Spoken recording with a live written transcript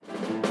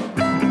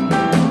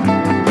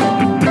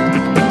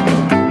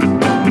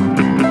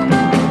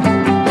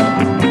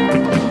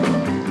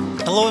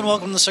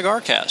Welcome to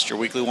CigarCast, your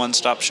weekly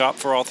one-stop shop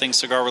for all things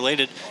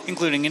cigar-related,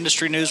 including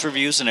industry news,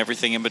 reviews, and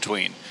everything in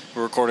between.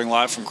 We're recording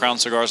live from Crown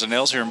Cigars and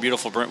Nails here in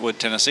beautiful Brentwood,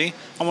 Tennessee.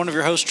 I'm one of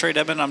your hosts, Trae.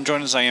 I'm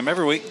joined as I am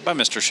every week by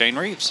Mr. Shane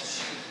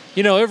Reeves.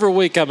 You know, every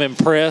week I'm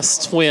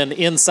impressed when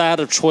inside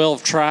of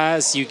 12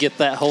 tries you get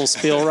that whole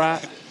spiel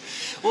right.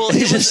 Well,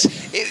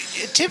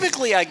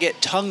 typically I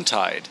get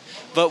tongue-tied.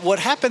 But what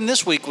happened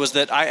this week was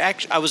that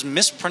I was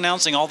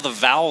mispronouncing all the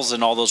vowels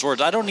in all those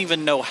words. I don't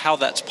even know how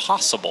that's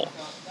possible.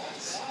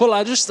 Well,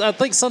 I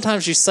think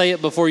sometimes you say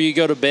it before you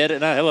go to bed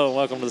at night. Hello and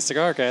welcome to the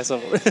CigarCast.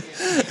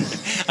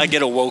 I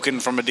get awoken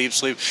from a deep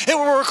sleep. Hey,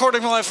 we're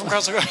recording live from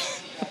Crown Cigar.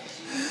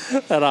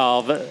 At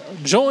all.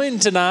 But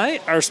joined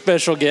tonight, our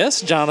special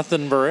guest,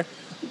 Jonathan Brannon.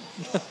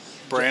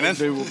 Brannon.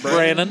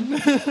 I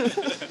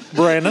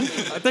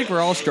think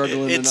we're all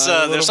struggling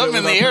tonight. There's something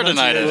in the air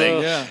tonight, I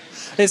think. Yeah.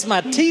 It's my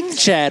teeth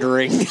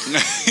chattering.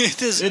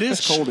 It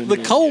is cold in The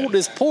here. cold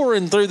is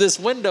pouring through this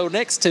window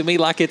next to me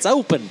like it's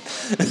open.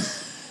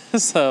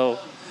 So.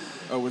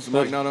 Oh, was the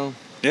mic not on?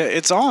 Yeah,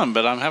 it's on,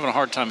 but I'm having a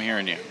hard time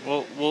hearing you.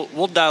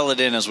 We'll dial it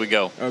in as we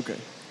go. Okay,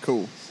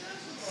 cool.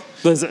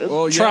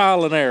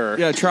 Trial and error.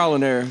 Yeah, trial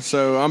and error.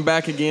 So I'm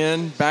back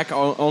again, been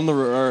on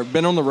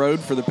the road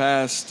for the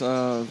past,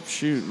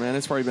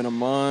 it's probably been a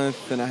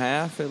month and a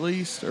half at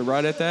least, or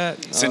right at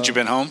that. Since you've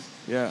been home?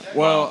 Yeah.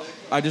 Well,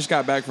 I just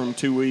got back from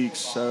 2 weeks,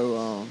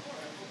 so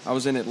I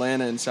was in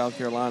Atlanta and South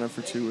Carolina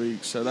for 2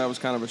 weeks, so that was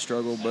kind of a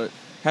struggle, but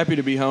happy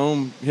to be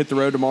home. Hit the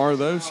road tomorrow,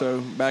 though,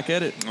 so back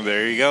at it.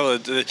 There you go.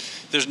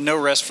 There's no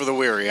rest for the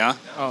weary, huh?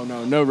 Oh,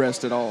 no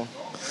rest at all.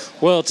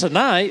 Well,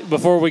 tonight,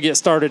 before we get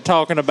started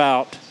talking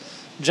about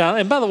John,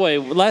 and by the way,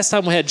 last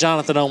time we had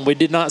Jonathan on, we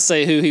did not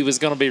say who he was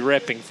going to be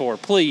repping for.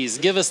 Please,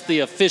 give us the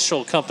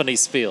official company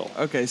spiel.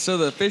 Okay, so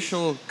the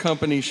official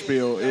company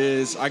spiel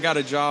is I got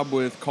a job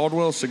with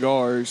Caldwell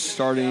Cigars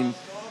starting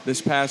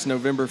this past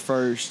November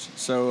 1st,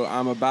 so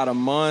I'm about a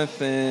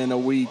month and a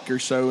week or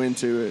so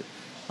into it.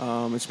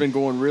 It's been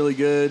going really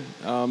good.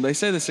 They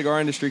say the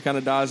cigar industry kind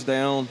of dies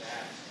down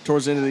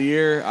towards the end of the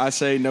year. I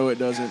say no, it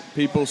doesn't.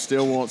 People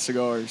still want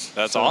cigars.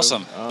 That's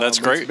awesome. That's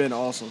great. It's been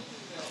awesome.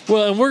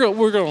 Well, and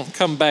we're going to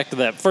come back to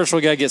that. First,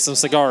 we got to get some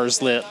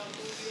cigars lit.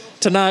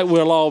 Tonight,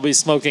 we'll all be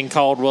smoking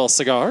Caldwell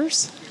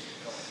cigars.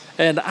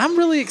 And I'm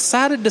really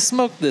excited to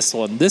smoke this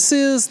one. This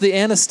is the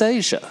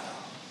Anastasia.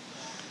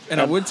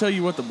 And I would tell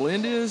you what the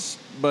blend is,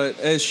 but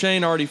as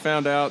Shane already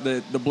found out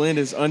that the blend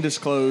is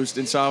undisclosed,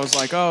 and so I was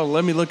like, oh,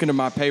 let me look into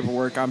my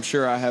paperwork. I'm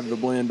sure I have the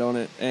blend on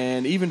it.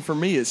 And even for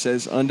me, it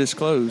says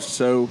undisclosed,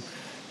 so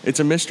it's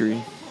a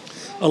mystery.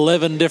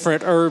 11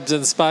 different herbs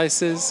and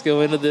spices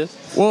go into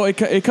this. Well,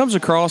 it comes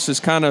across as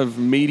kind of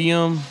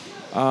medium.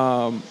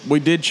 We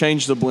did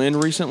change the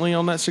blend recently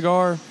on that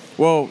cigar.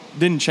 Well,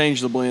 didn't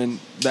change the blend.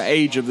 The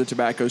age of the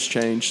tobacco's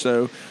changed.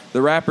 So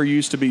the wrapper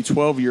used to be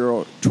 12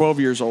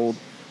 years old,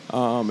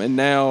 and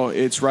now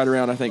it's right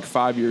around, I think,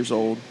 5 years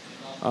old.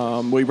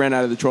 We ran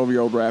out of the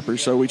 12-year-old wrapper,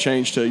 so we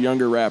changed to a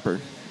younger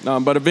wrapper.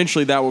 But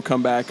eventually that will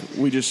come back.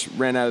 We just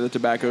ran out of the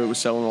tobacco. It was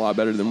selling a lot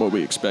better than what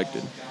we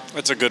expected.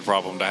 That's a good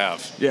problem to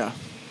have. Yeah.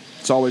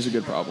 It's always a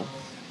good problem.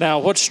 Now,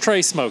 what's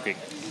Trae smoking?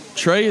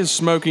 Trae is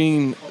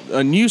smoking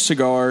a new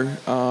cigar.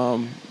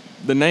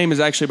 The name is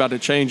actually about to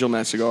change on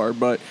that cigar,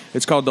 but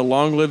it's called the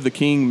Long Live the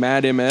King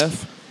Mad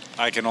MF.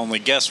 I can only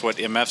guess what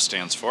MF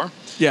stands for.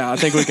 Yeah, I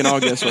think we can all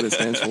guess what it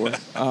stands for.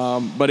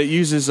 But it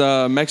uses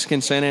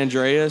Mexican San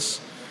Andreas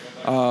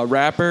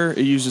wrapper.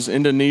 It uses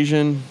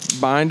Indonesian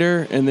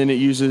binder, and then it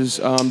uses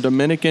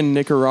Dominican,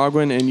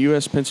 Nicaraguan, and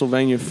U.S.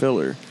 Pennsylvania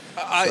filler.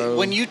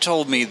 When you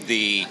told me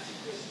the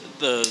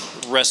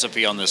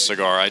recipe on this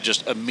cigar, I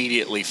just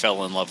immediately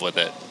fell in love with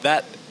it.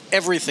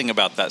 Everything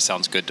about that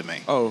sounds good to me.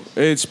 Oh,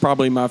 it's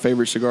probably my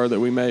favorite cigar that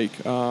we make.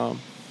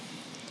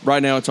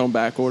 Right now it's on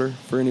back order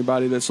for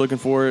anybody that's looking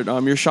for it.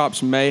 Your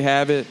shops may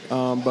have it,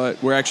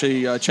 but we're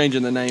actually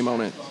changing the name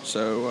on it.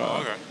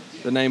 So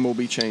The name will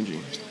be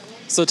changing.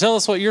 So tell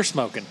us what you're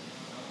smoking.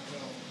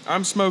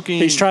 I'm smoking...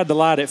 He's tried to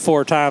light it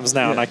 4 times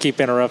now, and I keep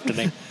interrupting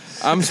him.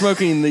 I'm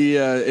smoking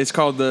it's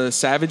called the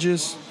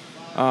Savages.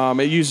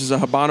 It uses a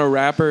Habano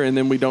wrapper, and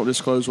then we don't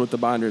disclose what the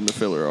binder and the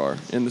filler are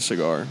in the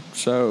cigar.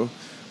 So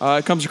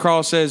it comes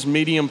across as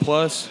medium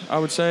plus, I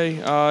would say.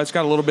 It's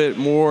got a little bit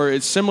more.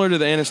 It's similar to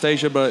the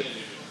Anastasia, but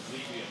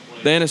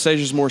the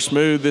Anastasia is more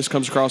smooth. This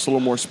comes across a little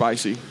more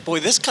spicy. Boy,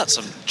 this got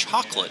some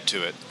chocolate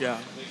to it. Yeah.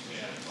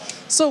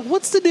 So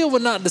what's the deal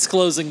with not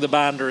disclosing the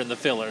binder and the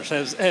fillers?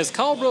 Has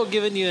Caldwell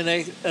given you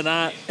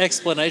an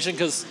explanation?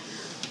 Because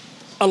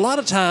a lot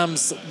of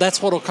times,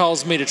 that's what will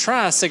cause me to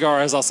try a cigar,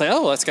 as I'll say,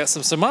 oh, that's got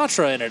some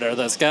Sumatra in it, or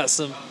that's got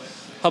some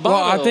Habano.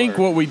 Well, I think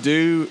what we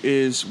do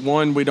is,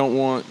 one, we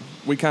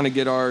kind of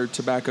get our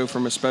tobacco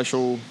from a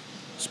special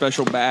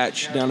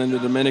batch down in the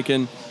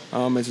Dominican.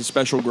 It's a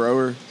special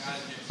grower.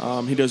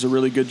 He does a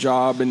really good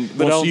job and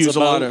wants to use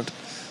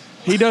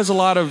he does a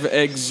lot of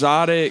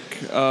exotic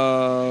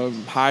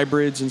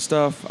hybrids and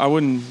stuff.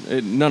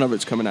 None of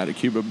it's coming out of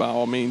Cuba by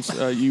all means.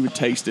 You would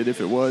taste it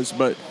if it was,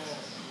 but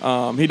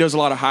he does a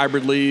lot of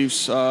hybrid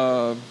leaves,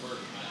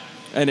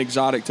 an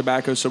exotic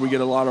tobacco, so we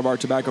get a lot of our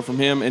tobacco from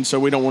him, and so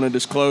we don't want to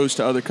disclose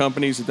to other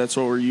companies that that's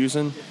what we're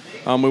using.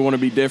 We want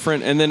to be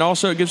different, and then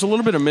also it gives a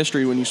little bit of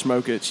mystery when you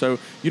smoke it, so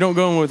you don't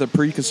go in with a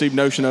preconceived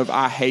notion of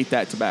I hate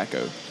that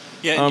tobacco,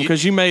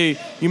 because you may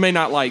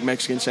not like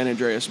Mexican San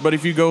Andreas, but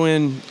if you go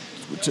in,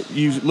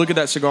 you look at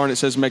that cigar and it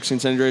says Mexican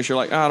San Andreas, you're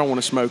like, I don't want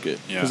to smoke it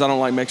because I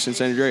don't like Mexican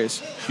San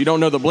Andreas. If you don't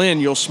know the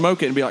blend, you'll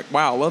smoke it and be like,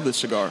 wow, I love this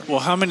cigar. Well,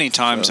 how many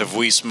times have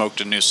we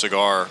smoked a new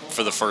cigar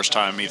for the first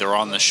time, either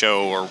on the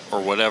show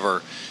or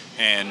whatever,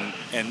 and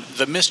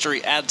the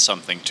mystery adds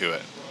something to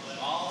it?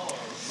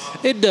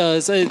 It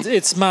does.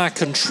 It's my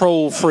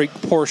control freak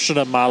portion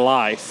of my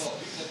life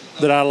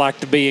that I like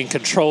to be in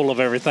control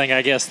of everything,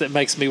 I guess, that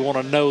makes me want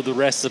to know the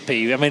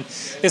recipe. I mean,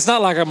 it's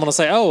not like I'm going to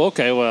say, oh,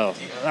 okay, well,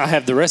 I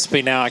have the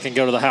recipe now. I can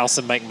go to the house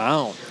and make my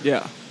own.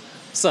 Yeah.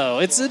 So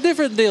it's a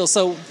different deal.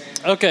 So,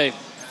 okay,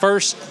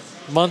 first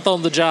month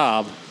on the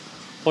job,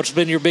 what's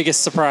been your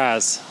biggest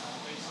surprise?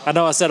 I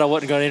know I said I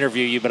wasn't going to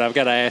interview you, but I've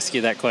got to ask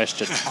you that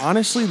question.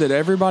 Honestly, that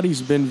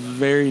everybody's been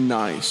very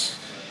nice.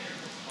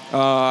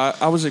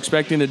 I was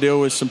expecting to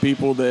deal with some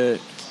people that,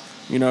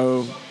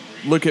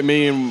 look at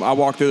me and I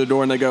walk through the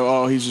door and they go,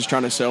 oh, he's just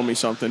trying to sell me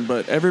something.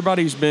 But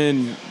everybody's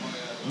been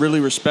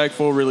really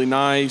respectful, really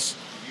nice.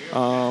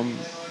 Kind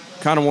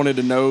of wanted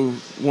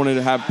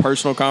to have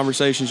personal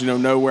conversations,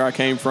 know where I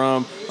came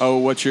from. Oh,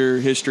 what's your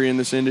history in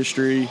this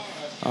industry?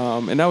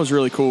 And that was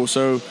really cool.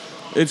 So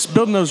it's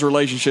building those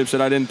relationships that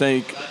I didn't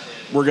think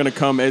were going to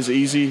come as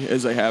easy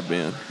as they have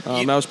been.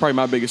 That was probably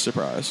my biggest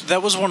surprise.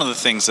 That was one of the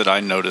things that I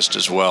noticed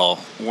as well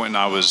when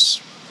I was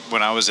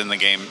in the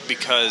game,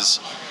 because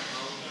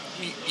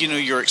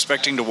you're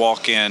expecting to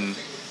walk in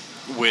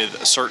with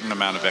a certain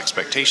amount of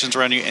expectations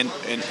around you.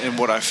 And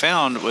what I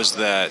found was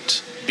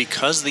that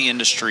because the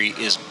industry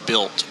is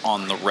built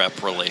on the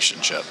rep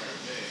relationship,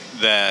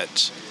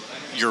 that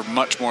you're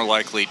much more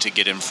likely to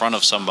get in front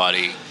of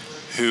somebody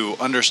who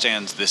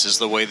understands this is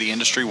the way the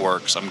industry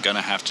works. I'm going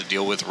to have to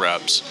deal with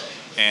reps.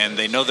 And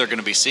they know they're going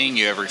to be seeing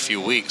you every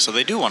few weeks. So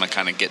they do want to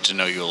kind of get to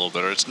know you a little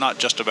bit. It's not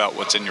just about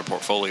what's in your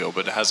portfolio,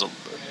 but it has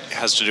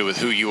to do with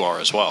who you are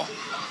as well.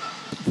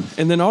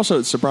 And then also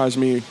it surprised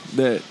me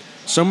that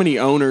so many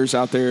owners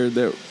out there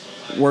that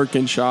work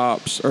in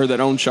shops or that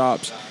own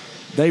shops,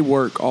 they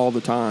work all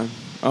the time.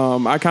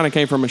 I kind of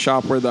came from a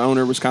shop where the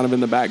owner was kind of in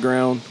the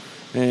background,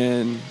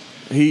 and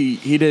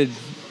he did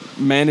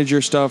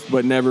manager stuff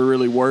but never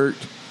really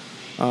worked.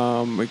 He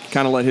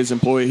kind of let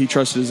he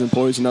trusted his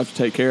employees enough to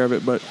take care of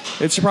it. But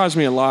it surprised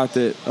me a lot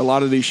that a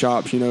lot of these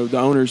shops, the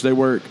owners, they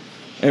work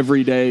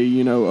every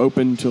day,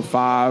 open till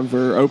 5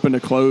 or open to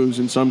close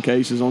in some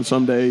cases on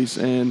some days,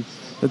 and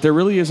that there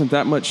really isn't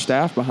that much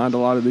staff behind a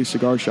lot of these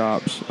cigar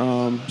shops.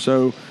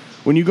 So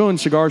when you go in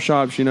cigar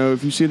shops,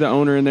 if you see the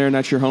owner in there and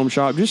that's your home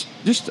shop, just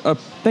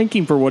thank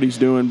him for what he's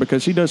doing,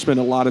 because he does spend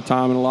a lot of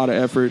time and a lot of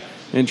effort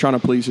in trying to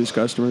please his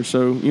customers.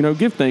 So,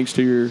 give thanks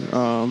to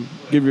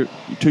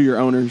your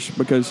owners,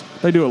 because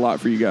they do a lot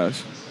for you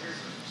guys.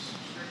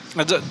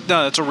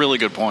 That's a really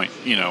good point.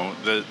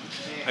 I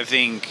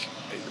think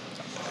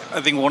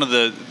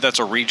that's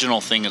a regional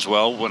thing as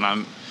well.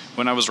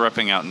 When I was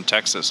repping out in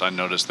Texas, I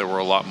noticed there were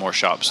a lot more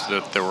shops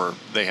that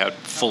they had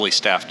fully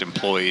staffed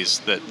employees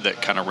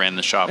that kind of ran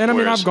the shop. And I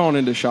mean, I've gone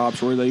into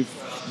shops where they've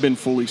been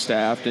fully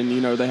staffed, and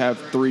they have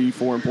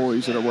 3-4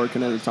 employees that are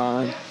working at a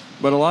time.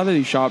 But a lot of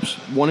these shops,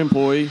 one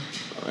employee,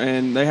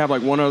 and they have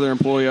like one other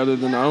employee other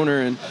than the owner.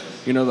 And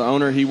the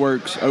owner, he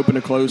works open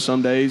to close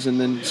some days,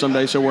 and then some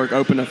days he'll work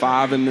open to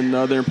 5, and then the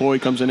other employee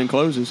comes in and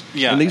closes.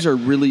 Yeah. And these are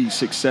really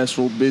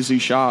successful, busy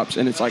shops,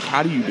 and it's like,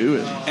 how do you do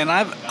it? And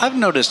I've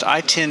noticed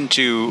I tend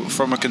to,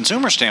 from a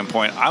consumer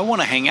standpoint, I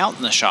want to hang out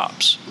in the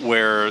shops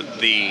where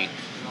the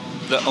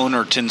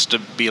owner tends to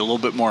be a little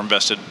bit more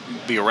invested,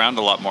 be around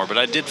a lot more. But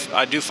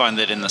I do find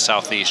that in the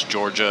Southeast,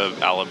 Georgia,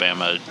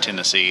 Alabama,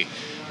 Tennessee,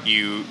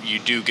 you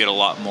do get a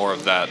lot more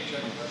of that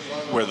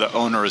where the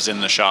owner is in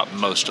the shop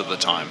most of the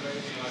time.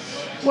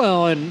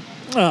 Well, and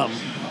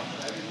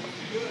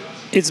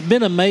it's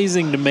been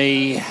amazing to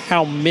me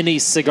how many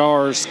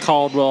cigars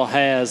Caldwell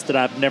has that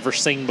I've never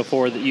seen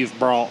before that you've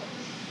brought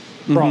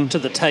to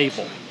the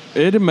table.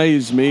 It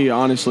amazed me,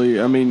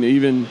 honestly. I mean,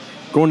 even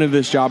going to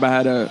this job,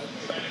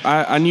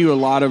 I knew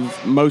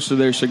most of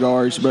their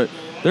cigars, but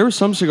there were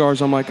some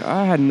cigars I'm like,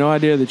 I had no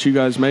idea that you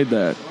guys made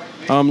that.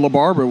 La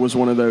Barba was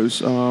one of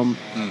those. I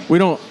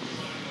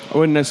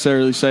wouldn't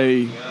necessarily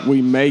say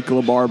we make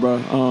La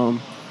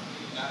Barba.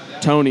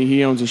 Tony,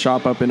 he owns a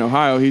shop up in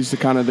Ohio. He's the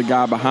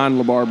guy behind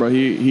La Barba.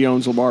 He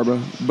owns La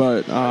Barba,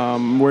 but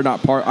we're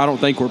not I don't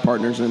think we're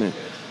partners in it.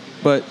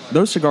 But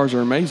those cigars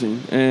are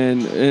amazing,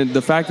 and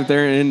the fact that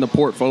they're in the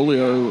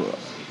portfolio,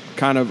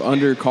 kind of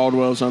under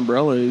Caldwell's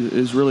umbrella,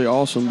 is really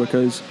awesome,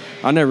 because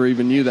I never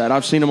even knew that.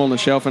 I've seen them on the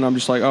shelf, and I'm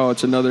just like, oh,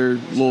 it's another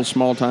little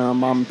small town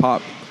mom and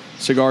pop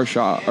cigar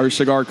shop or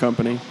cigar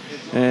company.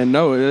 And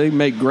no, they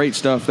make great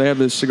stuff. They have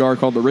this cigar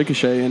called the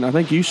Ricochet, and I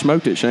think you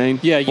smoked it, Shane.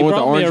 Yeah, you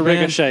brought me a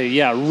Ricochet.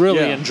 Yeah,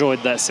 really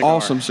enjoyed that cigar.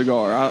 Awesome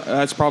cigar.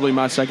 That's probably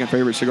my second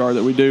favorite cigar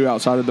that we do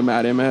outside of the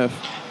Matt MF.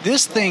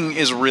 This thing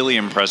is really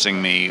impressing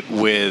me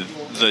with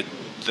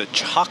the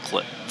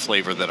chocolate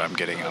flavor that I'm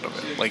getting out of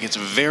it. Like, it's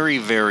very,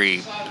 very,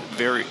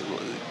 very,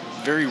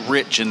 very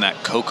rich in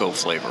that cocoa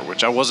flavor,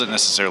 which I wasn't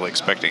necessarily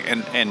expecting.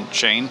 And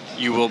Shane,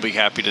 you will be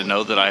happy to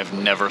know that I have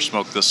never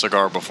smoked this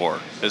cigar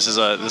before. This is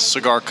a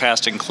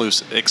CigarCast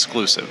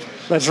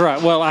exclusive. That's right.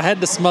 Well, I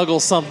had to smuggle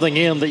something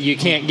in that you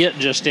can't get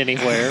just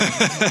anywhere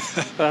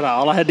at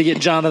all. I had to get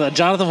Jonathan.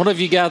 Jonathan, what have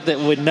you got that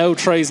we know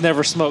Trae's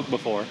never smoked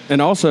before?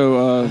 And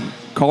also,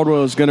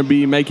 Caldwell is going to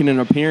be making an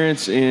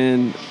appearance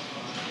in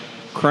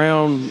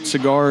Crown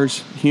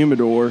Cigars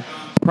Humidor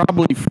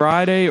probably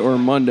Friday or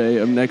Monday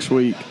of next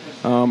week.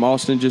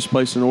 Austin just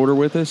placed an order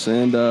with us,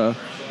 and we're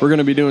going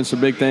to be doing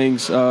some big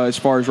things as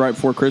far as right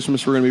before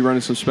Christmas. We're going to be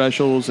running some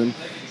specials and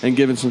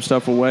giving some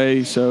stuff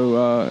away.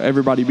 So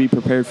everybody be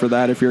prepared for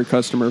that if you're a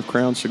customer of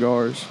Crown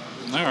Cigars.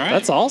 All right.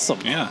 That's awesome.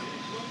 Yeah.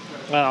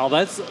 Well,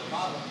 that's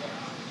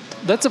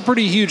a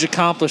pretty huge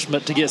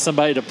accomplishment to get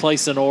somebody to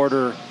place an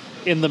order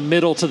in the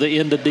middle to the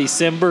end of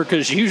December,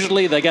 because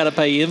usually they got to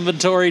pay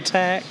inventory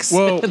tax.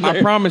 Well, I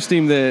promised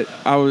him that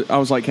I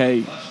was like,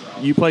 hey,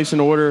 you place an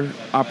order,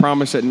 I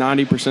promise that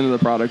 90% of the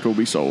product will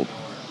be sold.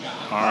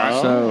 All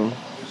right. So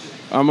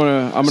I'm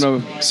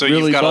gonna. So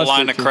really you've got a bust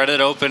line it of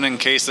credit open in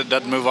case it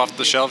doesn't move off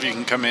the shelf. You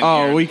can come in.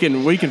 Oh, here.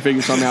 we can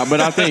figure something out.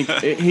 But I think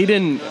he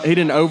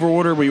didn't over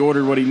order. We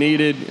ordered what he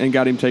needed and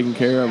got him taken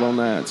care of on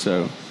that.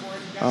 So,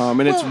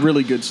 and it's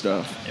really good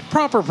stuff.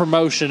 Proper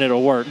promotion,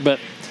 it'll work. But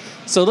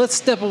so let's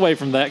step away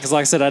from that, because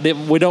like I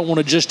said, we don't want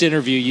to just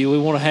interview you. We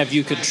want to have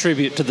you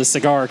contribute to the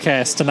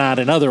CigarCast tonight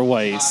in other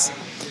ways.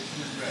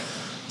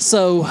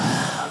 So,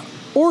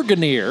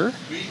 Organier,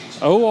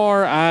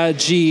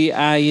 Origineer,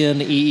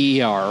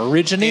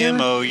 Originator?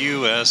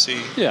 Mouse.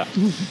 Yeah.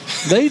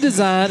 They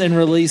designed and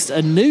released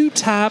a new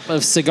type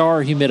of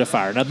cigar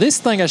humidifier. Now, this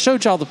thing, I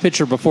showed y'all the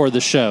picture before the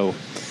show.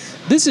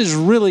 This is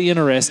really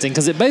interesting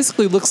because it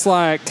basically looks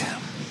like...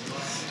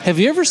 Have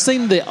you ever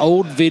seen the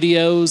old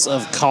videos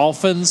of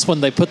coffins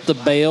when they put the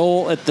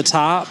bell at the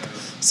top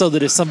so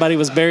that if somebody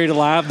was buried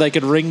alive, they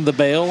could ring the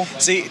bell?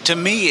 See, to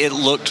me, it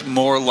looked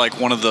more like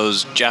one of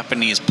those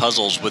Japanese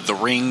puzzles with the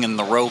ring and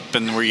the rope,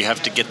 and where you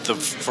have to get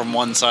from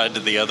one side to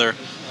the other.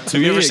 To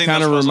me, it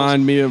kind of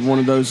remind me of one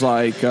of those,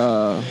 like,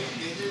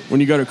 when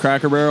you go to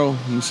Cracker Barrel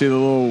and you see the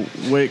little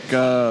wick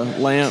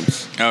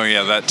lamps. Oh,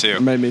 yeah, that too.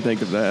 It made me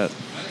think of that.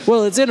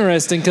 Well, it's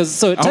interesting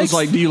because I was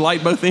like, do you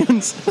light both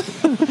ends?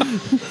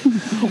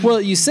 Well,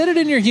 you set it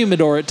in your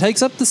humidor. It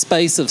takes up the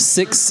space of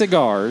 6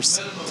 cigars,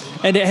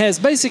 and it has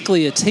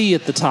basically a T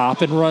at the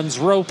top and runs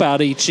rope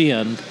out each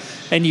end,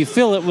 and you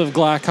fill it with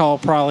glycol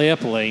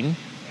polyethylene,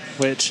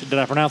 which, did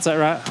I pronounce that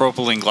right?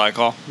 Propylene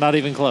glycol. Not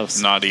even close.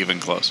 Not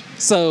even close.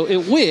 So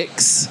it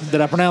wicks.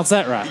 Did I pronounce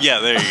that right? Yeah,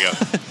 there you go.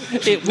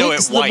 It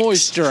wicks the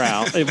moisture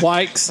out. It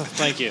wicks.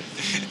 Thank you.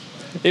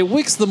 It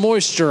wicks the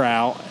moisture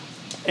out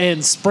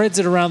and spreads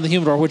it around the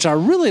humidor, which I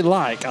really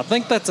like. I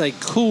think that's a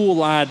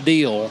cool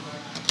ideal.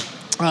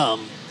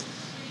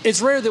 It's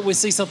rare that we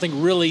see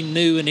something really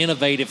new and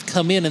innovative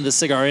come in the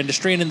cigar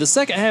industry. And in the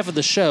second half of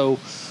the show,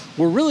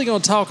 we're really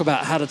going to talk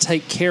about how to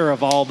take care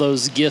of all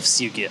those gifts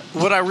you get.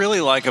 What I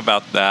really like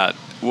about that,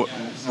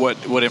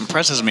 what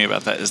impresses me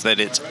about that, is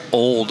that it's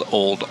old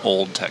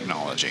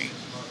technology.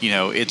 You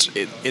know, it's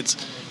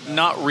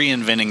not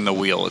reinventing the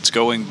wheel. It's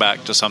going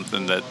back to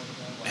something that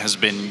has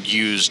been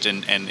used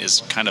and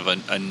is kind of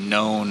a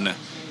known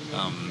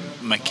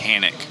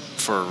mechanic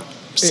for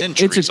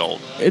centuries old.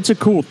 It's a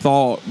cool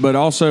thought, but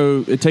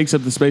also it takes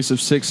up the space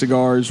of 6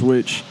 cigars,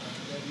 which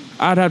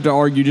I'd have to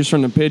argue just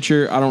from the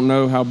picture. I don't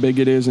know how big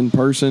it is in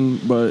person,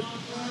 but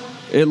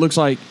it looks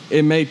like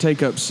it may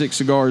take up 6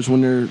 cigars when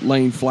they're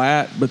laying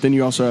flat, but then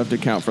you also have to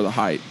account for the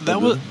height.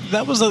 That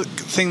was the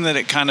thing that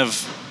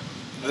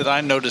that I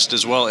noticed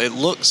as well. It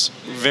looks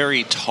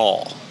very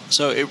tall.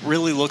 So it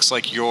really looks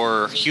like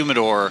your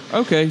humidor.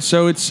 Okay,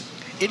 so it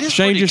is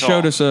Shane just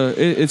showed us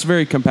it's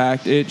very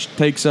compact. It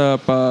takes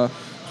up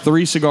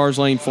 3 cigars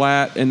laying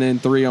flat and then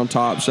 3 on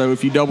top. So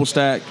if you double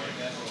stack,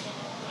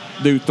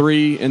 do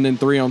 3 and then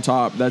 3 on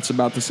top, that's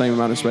about the same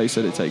amount of space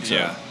that it takes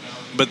up.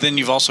 But then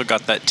you've also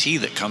got that T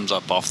that comes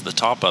up off the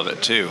top of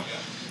it too.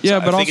 Yeah,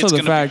 so but also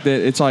the fact that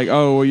it's like,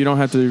 oh, well, you don't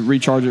have to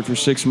recharge it for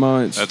 6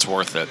 months. That's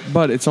worth it.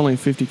 But it's only a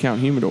 50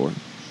 count humidor.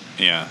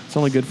 Yeah. It's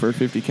only good for a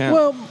 50 count.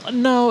 Well,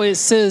 no, it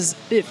says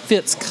it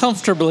fits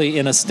comfortably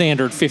in a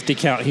standard 50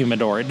 count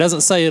humidor. It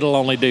doesn't say it'll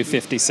only do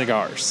 50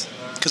 cigars.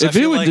 If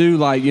it would do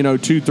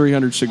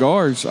 200-300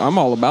 cigars, I'm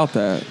all about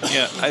that.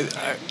 Yeah,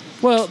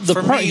 well, the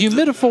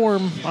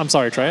humidiform. I'm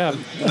sorry, Trae.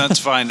 That's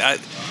fine.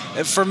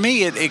 For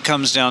me, it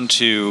comes down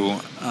to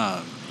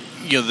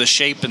the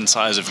shape and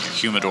size of your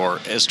humidor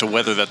as to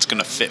whether that's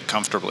going to fit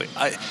comfortably.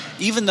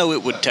 Even though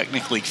it would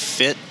technically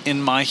fit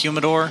in my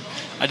humidor,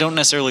 I don't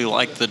necessarily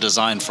like the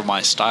design for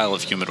my style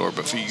of humidor,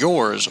 but for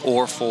yours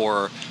or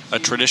for a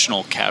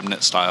traditional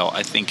cabinet style,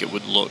 I think it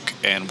would look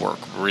and work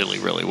really,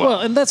 really well. Well,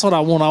 and that's what I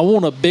want. I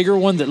want a bigger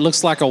one that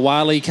looks like a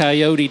Wile E.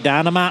 Coyote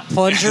dynamite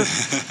plunger.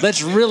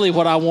 That's really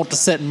what I want to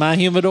set in my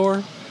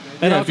humidor.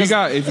 And if you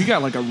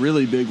got like a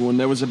really big one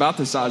that was about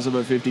the size of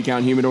a 50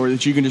 count humidor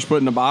that you can just put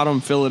in the bottom,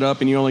 fill it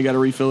up, and you only got to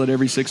refill it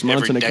every 6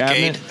 months every in a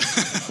decade.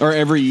 cabinet. or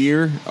every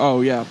year.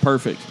 Oh yeah,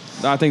 perfect.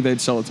 I think they'd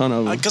sell a ton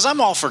of them. Because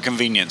I'm all for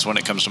convenience when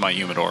it comes to my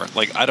humidor.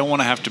 Like, I don't want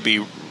to have to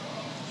be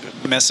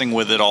messing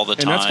with it all the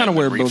time. And that's kind of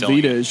where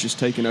refilling Bovita is just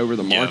taking over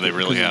the market. Yeah, they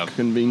really have. Of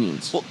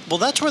convenience. Well,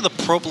 that's where the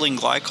propylene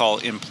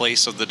glycol in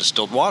place of the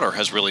distilled water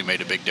has really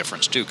made a big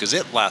difference too, because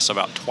it lasts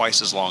about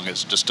twice as long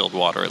as distilled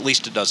water. At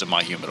least it does in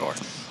my humidor.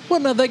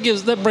 Well, now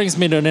that brings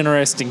me to an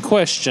interesting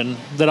question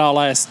that I'll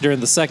ask during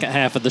the second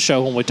half of the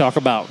show when we talk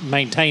about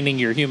maintaining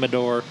your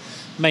humidor,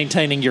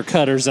 maintaining your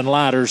cutters and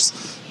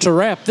lighters. To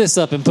wrap this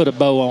up and put a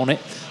bow on it,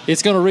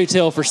 it's going to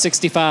retail for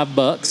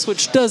 $65,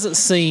 which doesn't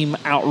seem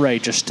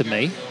outrageous to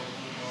me.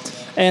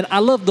 And I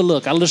love the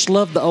look. I just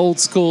love the old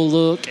school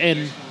look.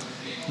 And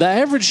the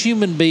average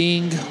human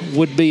being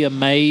would be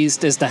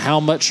amazed as to how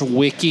much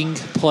wicking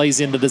plays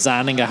into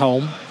designing a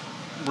home.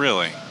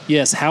 Really?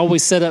 Yes, how we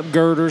set up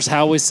girders,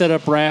 how we set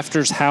up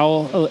rafters,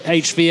 how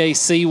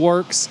HVAC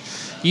works.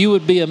 You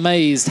would be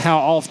amazed how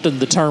often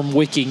the term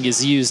wicking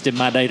is used in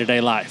my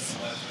day-to-day life.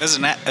 As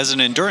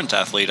an endurance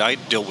athlete, I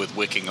deal with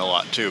wicking a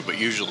lot too, but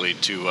usually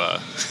to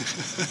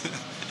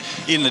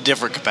in a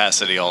different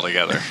capacity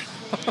altogether.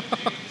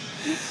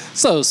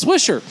 So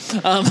Swisher,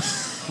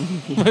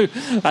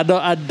 I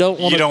don't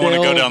want You don't want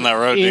to go down that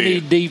road, do any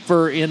you?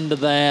 deeper into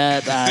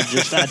that.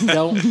 I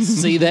don't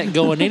see that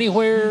going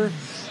anywhere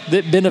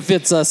that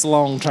benefits us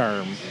long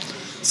term.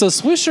 So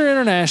Swisher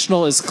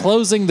International is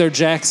closing their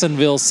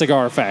Jacksonville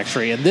cigar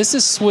factory, and this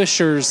is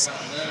Swisher's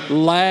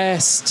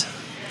last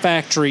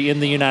factory in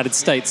the United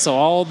States. So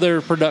all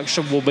their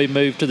production will be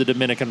moved to the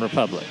Dominican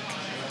Republic.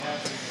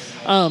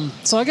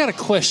 So I got a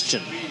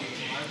question.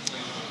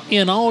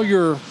 In all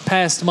your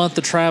past month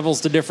of travels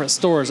to different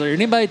stores, are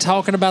anybody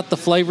talking about the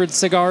flavored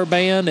cigar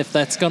ban, if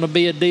that's going to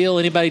be a deal?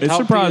 Anybody It talk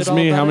to you surprised at all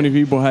me about how it? many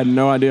people had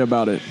no idea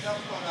about it.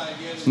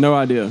 No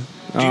idea.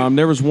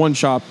 There was one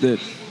shop that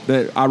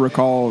I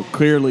recall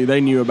clearly they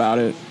knew about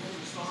it.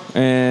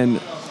 And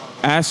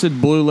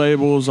acid blue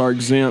labels are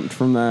exempt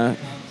from that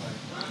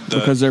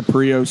because they're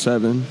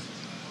pre-07.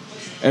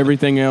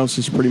 Everything else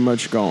is pretty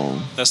much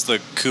gone. That's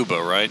the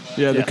Cuba, right?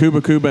 Yeah, the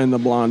Cuba and the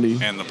Blondie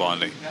And the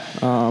Blondie.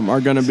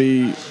 are going to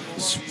be,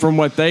 from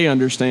what they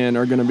understand,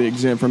 are going to be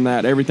exempt from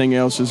that. Everything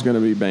else is going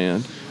to be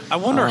banned. I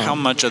wonder how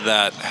much of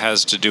that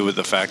has to do with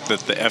the fact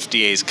that the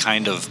FDA's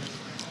kind of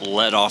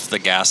let off the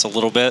gas a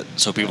little bit,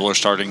 so people are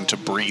starting to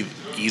breathe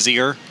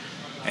easier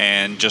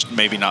and just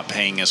maybe not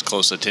paying as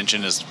close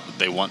attention as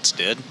they once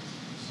did.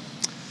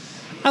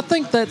 I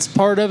think that's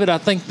part of it. I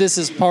think this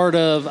is part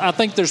of. I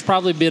think there's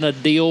probably been a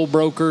deal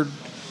brokered.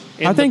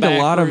 I think a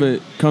lot of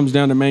it comes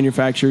down to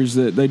manufacturers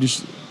that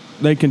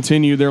they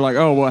continue. They're like,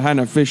 oh, well, it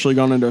hadn't officially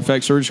gone into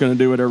effect, so we're just going to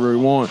do whatever we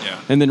want. Yeah.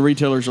 And then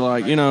retailers are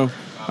like,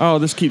 oh,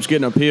 this keeps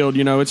getting appealed.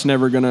 It's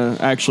never going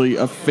to actually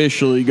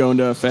officially go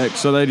into effect,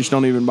 so they just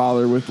don't even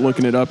bother with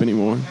looking it up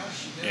anymore.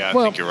 Yeah, I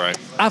think you're right.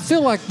 I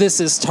feel like this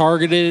is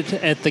targeted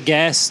at the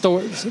gas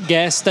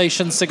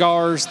station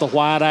cigars, the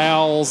White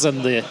Owls,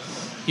 and the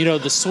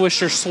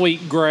Swisher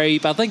Sweet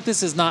Grape. I think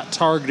this is not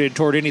targeted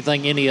toward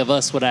anything any of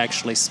us would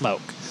actually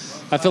smoke.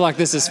 I feel like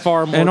this is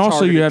far more. And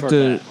also, you have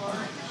targeted to. toward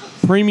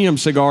that. Premium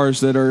cigars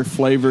that are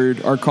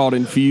flavored are called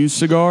infused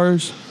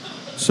cigars.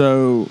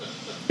 So,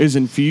 is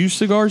infused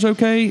cigars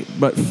okay,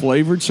 but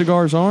flavored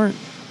cigars aren't?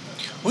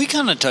 We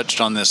kind of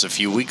touched on this a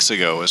few weeks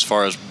ago as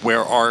far as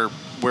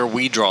where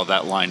we draw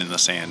that line in the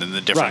sand and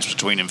the difference Right.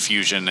 between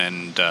infusion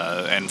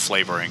and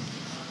flavoring.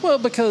 Well,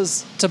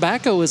 because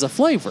tobacco is a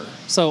flavor,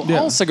 so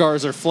Yeah. all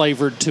cigars are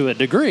flavored to a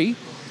degree.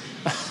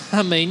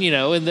 I mean,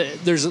 and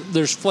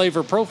there's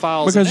flavor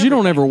profiles. Because and you don't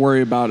everything. ever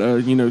worry about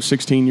a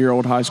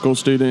 16-year-old high school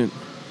student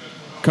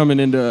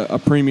coming into a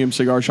premium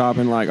cigar shop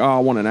and like, oh, I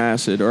want an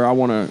acid, or I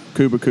want a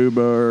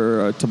Cuba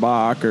or a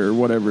Tabac or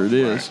whatever it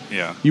is. Right,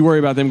 yeah. You worry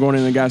about them going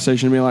in the gas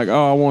station and being like,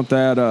 oh, I want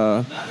that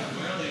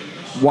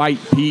white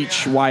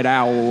peach, white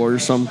owl or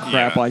some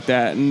crap Yeah. like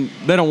that. And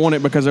they don't want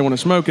it because they want to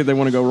smoke it. They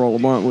want to go roll a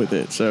blunt with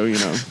it. So,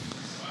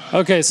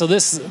 Okay, so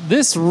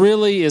this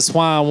really is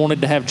why I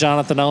wanted to have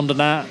Jonathan on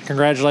tonight.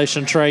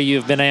 Congratulations, Trae, you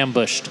have been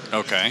ambushed.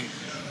 Okay.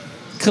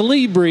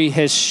 Calibri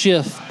has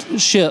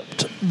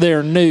shipped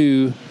their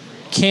new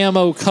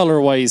camo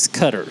colorways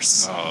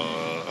cutters.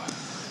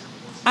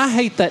 I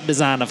hate that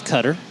design of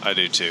cutter. I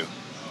do too.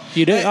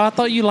 You do? I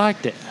thought you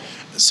liked it.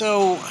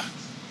 So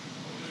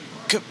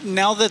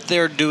now that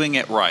they're doing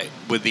it right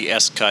with the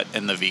S cut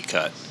and the V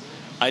cut,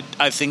 I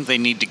think they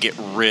need to get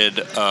rid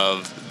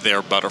of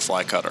their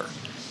butterfly cutter.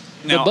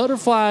 Now, The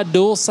butterfly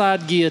dual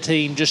side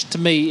guillotine, just to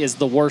me, is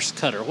the worst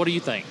cutter. What do you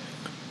think?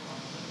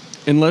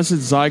 unless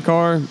it's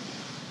Zycar,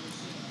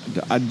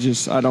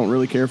 I don't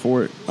really care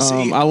for it.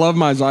 See- I love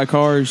my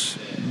Zycars,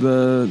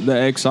 the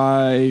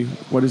XI,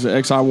 what is it,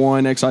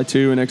 XI1,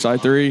 XI2, and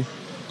XI3.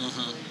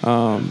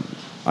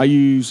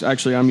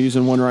 I'm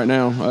using one right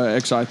now,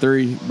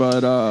 XI3,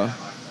 but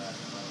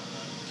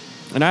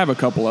and I have a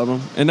couple of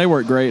them, and they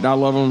work great. I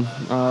love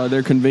them.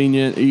 They're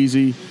convenient,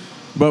 easy.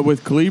 But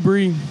with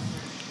Calibri,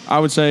 I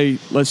would say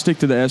let's stick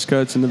to the S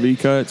cuts and the V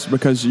cuts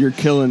because you're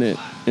killing it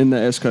in the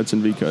S cuts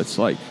and V cuts.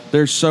 Like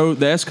the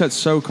S cut's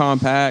so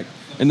compact,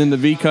 And then the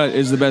V-cut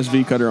is the best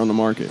V-cutter on the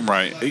market.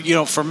 Right.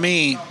 For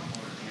me,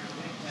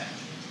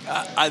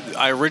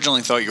 I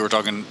originally thought you were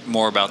talking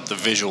more about the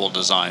visual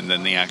design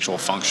than the actual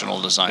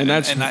functional design. And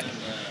that's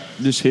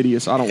just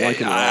hideous. I don't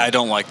like it at all. I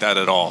don't like that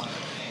at all.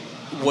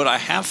 What I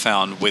have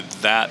found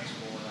with that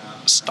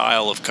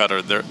style of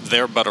cutter,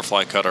 their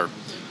butterfly cutter,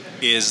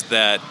 is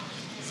that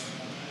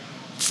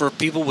for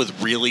people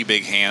with really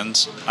big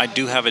hands, I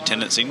do have a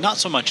tendency, not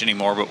so much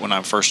anymore, but when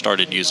I first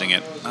started using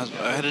it,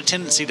 I had a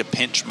tendency to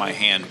pinch my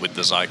hand with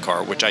the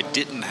Zycar, which I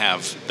didn't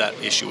have that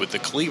issue with the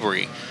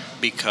Calibri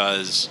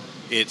because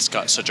it's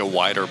got such a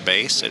wider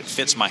base. It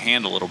fits my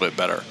hand a little bit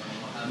better.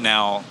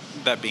 Now,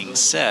 that being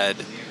said,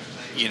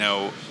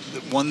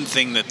 one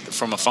thing that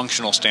from a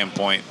functional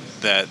standpoint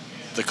that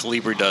the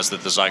Calibri does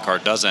that the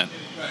Zycar doesn't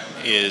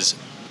is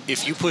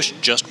if you push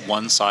just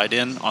one side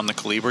in on the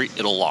Calibri,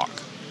 it'll lock.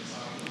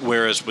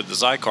 Whereas with the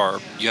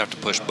Zycar, you have to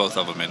push both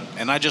of them in.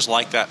 And I just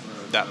like that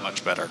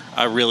much better.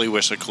 I really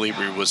wish the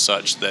Calibri was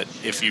such that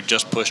if you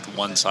just pushed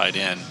one side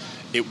in,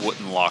 it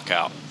wouldn't lock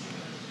out.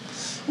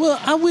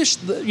 Well, I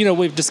wish,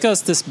 we've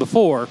discussed this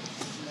before.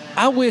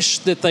 I wish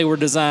that they were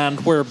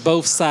designed where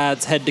both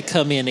sides had to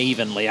come in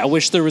evenly. I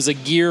wish there was a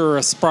gear or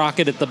a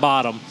sprocket at the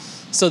bottom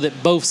so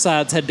that both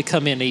sides had to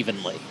come in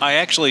evenly. I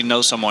actually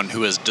know someone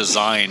who has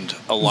designed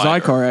a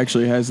lighter. Zycar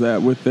actually has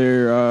that with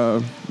their,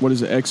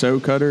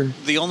 XO cutter?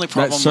 The only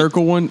problem that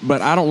circle one,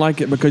 but I don't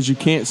like it because you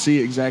can't see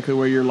exactly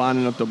where you're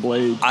lining up the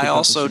blade. I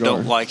also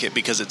don't like it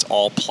because it's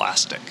all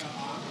plastic.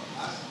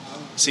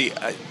 See,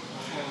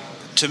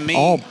 to me,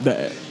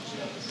 the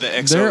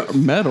XO... They're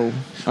metal.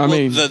 I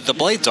mean... The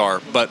blades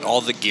are, but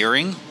all the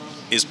gearing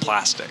is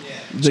plastic.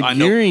 The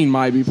gearing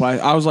might be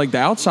plastic. I was like, the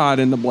outside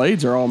and the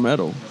blades are all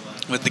metal.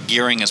 But the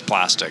gearing is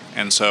plastic,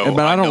 and so...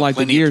 But I don't like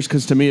the gears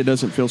because to me it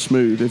doesn't feel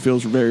smooth. It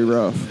feels very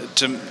rough.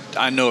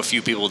 I know a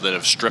few people that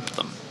have stripped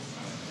them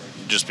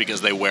just because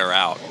they wear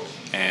out.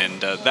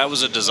 And that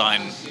was a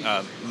design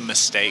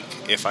mistake,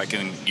 if I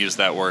can use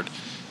that word,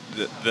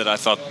 that I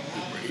thought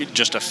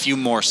just a few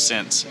more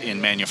cents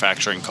in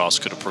manufacturing costs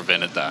could have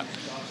prevented that.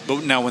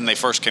 But now, when they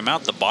first came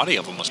out, the body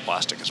of them was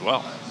plastic as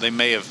well. They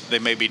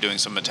may be doing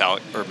some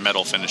metallic or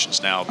metal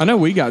finishes now. I know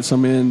we got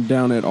some in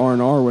down at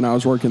R&R when I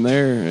was working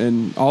there,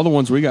 and all the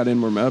ones we got in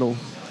were metal.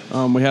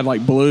 We had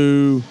like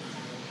blue,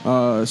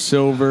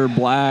 silver,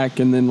 black,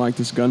 and then like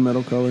this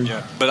gunmetal color.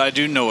 Yeah, but I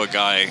do know a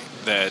guy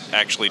that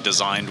actually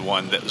designed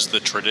one that was the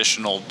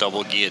traditional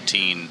double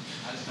guillotine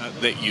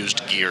that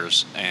used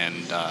gears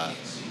and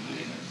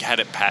had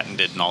it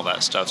patented and all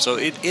that stuff. So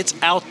it's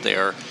out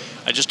there.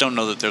 I just don't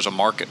know that there's a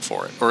market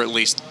for it, or at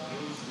least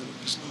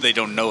they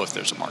don't know if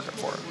there's a market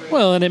for it.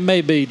 Well, and it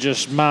may be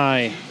just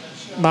my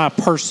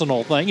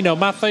personal thing.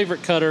 My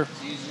favorite cutter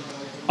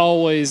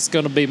always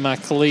going to be my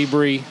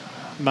Calibri,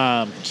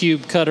 my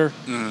cube cutter.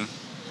 Mm-hmm.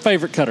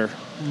 Favorite cutter.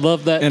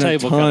 Love that and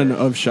table cutter. And cutter. a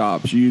ton of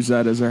shops use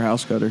that as their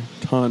house cutter.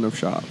 Ton of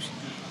shops.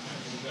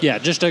 Yeah,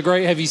 just a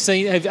great. Have you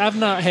seen? I've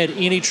not had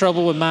any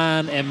trouble with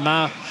mine, and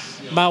my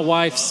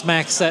wife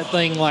smacks that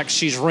thing like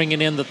she's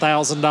ringing in the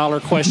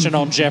 $1,000 question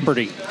on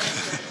Jeopardy.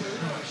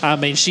 I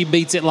mean, she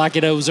beats it like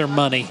it owes her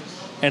money,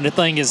 and the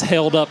thing is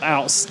held up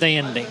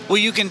outstanding. Well,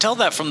 you can tell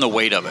that from the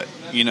weight of it.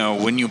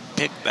 When you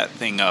pick that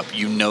thing up,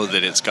 you know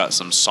that it's got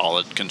some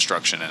solid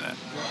construction in it.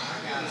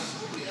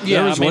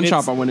 Yeah, there was one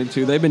shop I went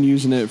into. They've been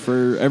using it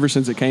ever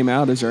since it came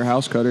out as their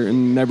house cutter,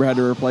 and never had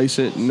to replace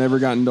it, and never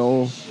gotten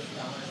dull.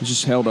 It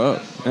just held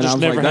up. And just I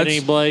was never like, had any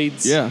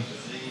blades. Yeah,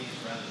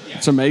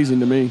 it's amazing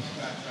to me.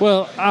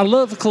 Well, I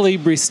love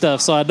Calibri stuff,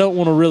 so I don't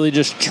want to really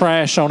just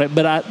trash on it,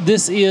 but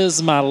this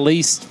is my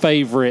least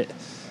favorite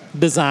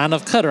design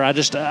of cutter. I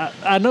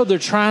know they're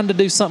trying to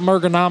do something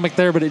ergonomic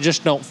there, but it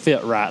just don't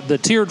fit right. The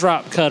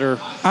teardrop cutter.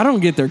 I don't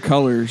get their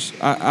colors.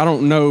 I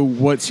don't know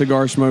what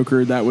cigar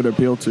smoker that would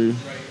appeal to.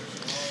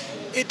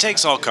 It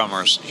takes all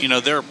comers.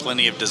 There are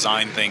plenty of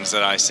design things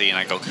that I see, and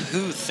I go,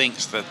 who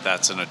thinks that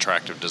that's an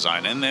attractive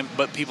design?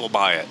 But people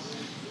buy it.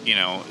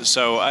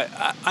 So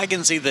I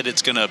can see that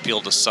it's going to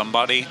appeal to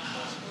somebody.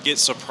 It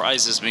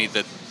surprises me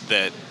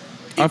that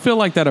I feel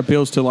like that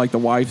appeals to like the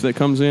wife that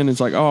comes in.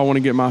 It's like, oh, I want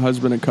to get my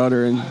husband a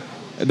cutter, and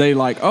they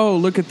like, oh,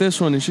 look at this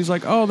one, and she's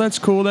like, oh, that's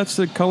cool. That's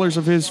the colors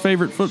of his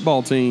favorite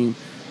football team,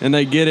 and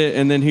they get it,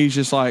 and then he's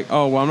just like,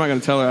 oh, well, I'm not going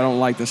to tell her I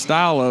don't like the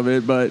style of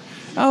it, but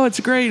oh,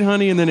 it's great,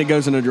 honey, and then it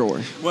goes in a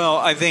drawer. Well,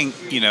 I think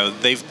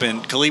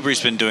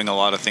Calibri's been doing a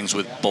lot of things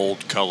with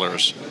bold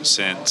colors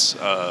since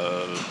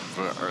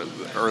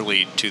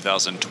early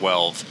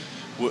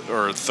 2012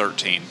 or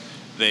 13.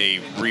 They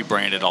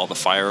rebranded all the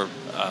Firebird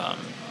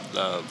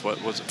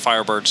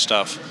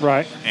stuff,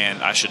 right?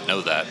 And I should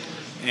know that.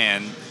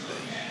 And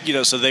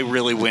so they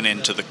really went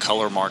into the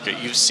color market.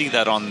 You see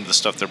that on the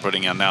stuff they're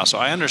putting out now. So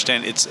I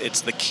understand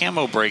it's the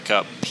camo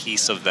breakup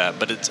piece of that,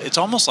 but it's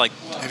almost like,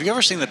 have you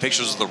ever seen the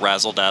pictures of the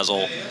Razzle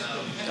Dazzle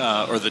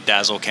or the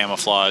Dazzle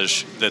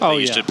camouflage that they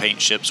used to paint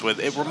ships with?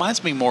 It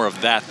reminds me more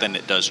of that than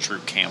it does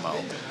true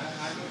camo.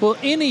 Well,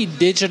 any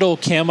digital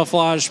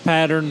camouflage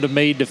pattern to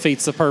me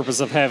defeats the purpose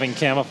of having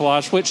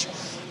camouflage, which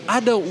I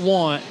don't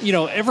want.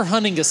 Every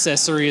hunting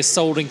accessory is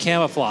sold in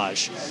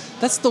camouflage.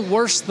 That's the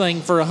worst thing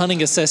for a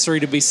hunting accessory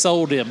to be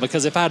sold in,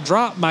 because if I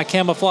drop my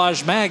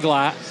camouflage mag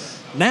light,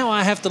 now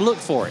I have to look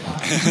for it.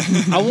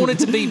 I want it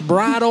to be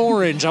bright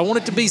orange. I want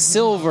it to be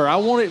silver. I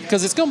want it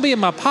because it's going to be in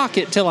my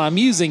pocket till I'm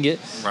using it.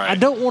 Right. I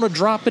don't want to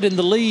drop it in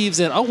the leaves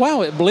and, oh,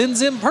 wow, it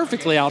blends in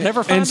perfectly. I'll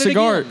never find it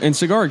again. And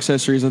cigar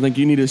accessories, I think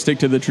you need to stick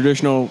to the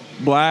traditional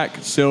black,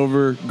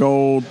 silver,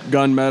 gold,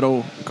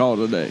 gunmetal, call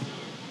it a day.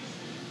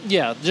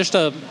 Yeah, just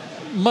a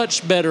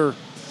much better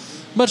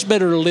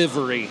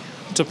livery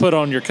to put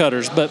on your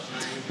cutters. But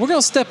we're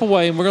going to step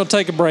away and we're going to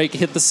take a break,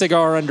 hit the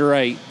cigar under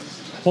 8.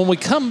 When we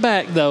come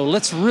back, though,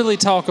 let's really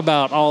talk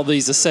about all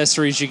these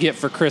accessories you get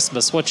for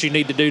Christmas, what you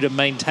need to do to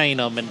maintain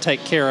them and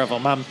take care of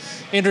them. I'm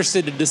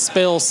interested to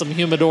dispel some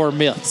humidor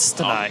myths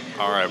tonight.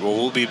 All right, well,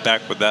 we'll be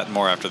back with that and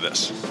more after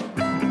this.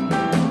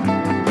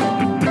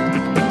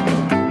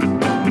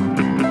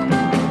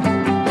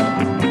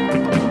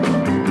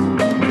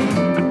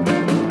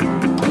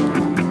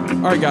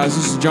 All right, guys,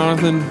 this is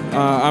Jonathan.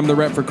 I'm the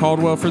rep for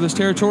Caldwell for this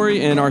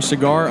territory, and our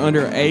cigar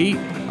under 8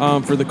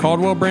 for the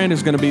Caldwell brand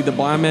is going to be the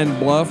Blind Man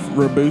Bluff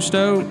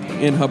Robusto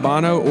in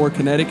Habano or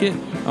Connecticut.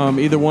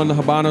 Either one, the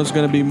Habano is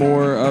going to be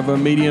more of a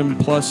medium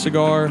plus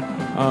cigar.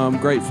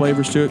 Great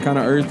flavors to it, kind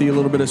of earthy, a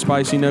little bit of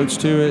spicy notes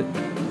to it.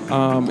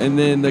 And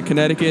then the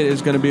Connecticut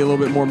is going to be a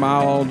little bit more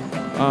mild,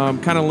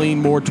 kind of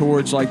lean more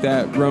towards like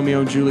that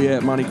Romeo and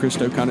Juliet, Monte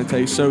Cristo kind of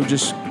taste. So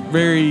just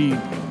very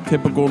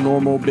typical,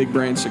 normal, big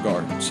brand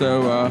cigar.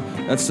 So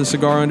that's the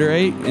cigar under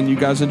 8, and you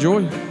guys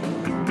enjoy.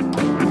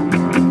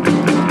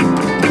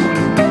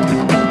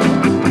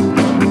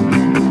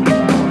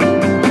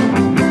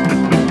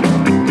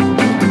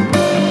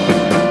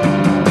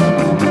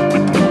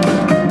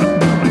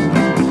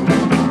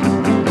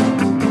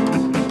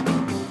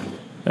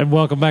 And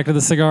welcome back to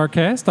the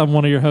CigarCast. I'm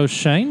one of your hosts,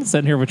 Shane,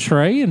 sitting here with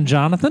Trae and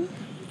Jonathan.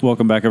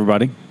 Welcome back,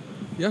 everybody.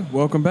 Yeah,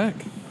 welcome back.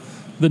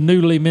 The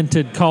newly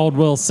minted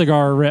Caldwell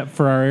cigar rep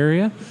for our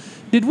area.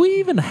 Did we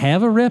even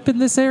have a rep in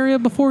this area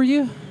before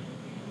you?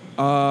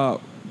 Not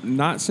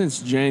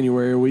since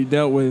January. We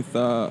dealt with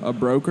a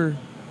broker.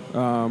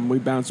 We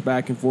bounced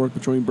back and forth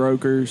between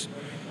brokers.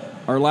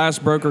 Our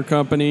last broker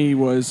company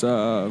was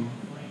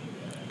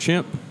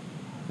Chimp,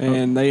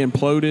 and they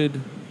imploded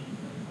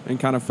and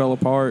kind of fell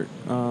apart.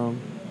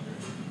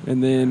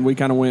 And then we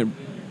kind of went.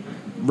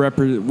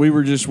 We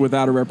were just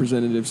without a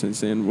representative since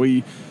then.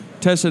 We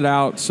tested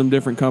out some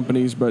different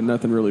companies, but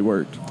nothing really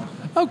worked.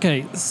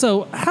 Okay,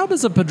 so how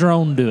does a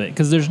Padron do it?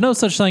 Because there's no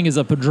such thing as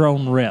a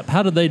Padron rep.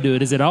 How do they do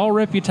it? Is it all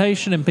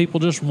reputation and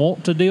people just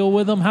want to deal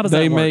with them? How does that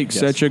work? They make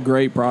such a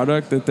great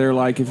product that they're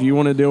like, if you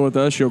want to deal with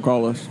us, you'll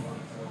call us.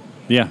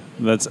 Yeah,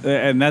 that's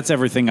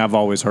everything I've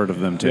always heard of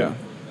them too. Yeah.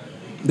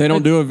 They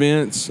don't do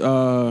events.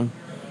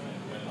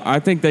 I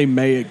think they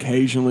may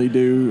occasionally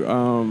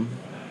do.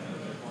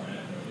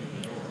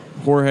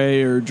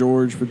 Jorge or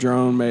George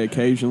Padron may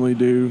occasionally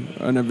do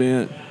an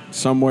event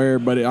somewhere,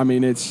 but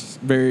it's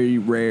very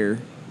rare.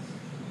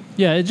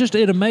 Yeah,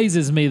 it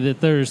amazes me that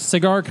there's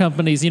cigar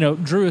companies,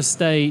 Drew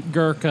Estate,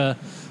 Gurkha,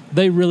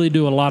 they really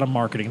do a lot of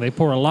marketing. They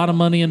pour a lot of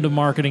money into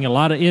marketing, a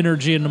lot of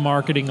energy into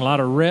marketing, a lot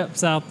of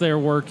reps out there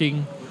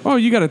working. Well,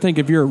 you got to think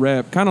if you're a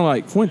rep, kind of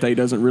like Fuente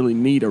doesn't really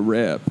need a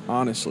rep,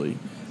 honestly.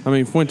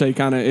 Fuente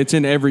it's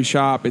in every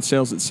shop, it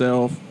sells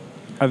itself.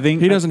 I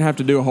think he doesn't have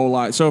to do a whole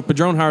lot. So if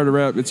Padron hired a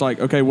rep, it's like,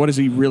 okay, what does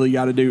he really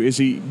got to do? Is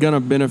he going to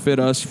benefit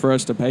us for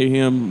us to pay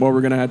him what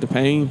we're going to have to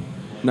pay him?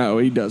 No,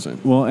 he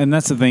doesn't. Well, and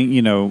that's the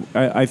thing,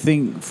 I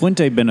think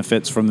Fuente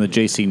benefits from the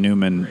J.C.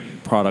 Newman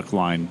product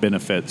line,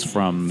 benefits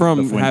from the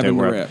Fuente having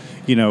the rep.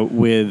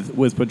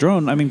 With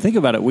Padron, think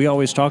about it. We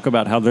always talk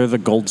about how they're the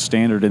gold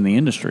standard in the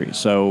industry.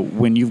 So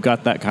when you've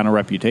got that kind of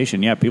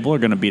reputation, people are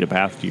going to beat a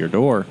path to your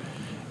door.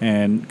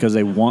 And because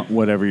they want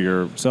whatever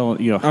you're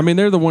selling,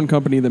 they're the one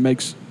company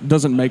that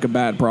doesn't make a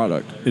bad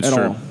product. It's at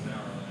true.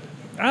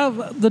 all.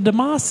 The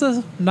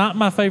Damasa, not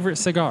my favorite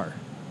cigar.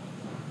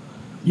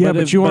 Yeah,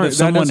 but if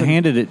someone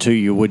handed it to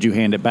you, would you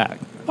hand it back?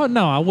 Oh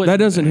no, I wouldn't.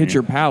 That doesn't hit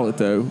your palate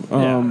though.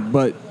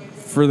 But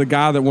for the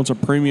guy that wants a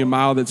premium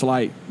mild,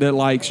 that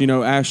likes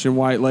Ashton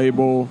White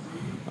Label.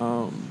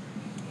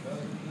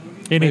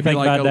 Anything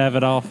by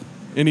Davidoff.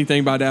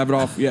 Anything by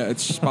Davidoff, yeah,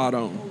 it's spot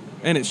on,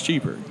 and it's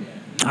cheaper.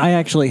 I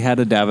actually had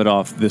a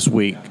Davidoff this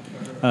week.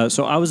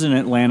 So I was in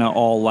Atlanta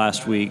all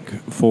last week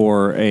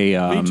for a...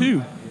 Me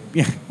too.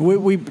 Yeah.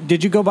 We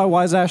did you go by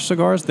Wise Ash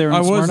Cigars there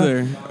in Smyrna? I was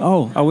there.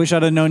 Oh, I wish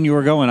I'd have known you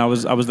were going. I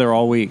was there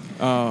all week.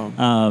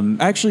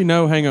 Actually,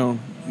 no, hang on.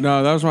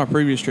 No, that was my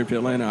previous trip to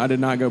Atlanta. I did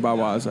not go by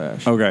Wise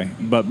Ash. Okay.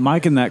 But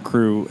Mike and that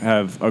crew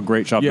have a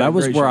great shop. Yeah, that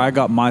was great where shop. I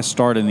got my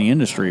start in the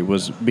industry,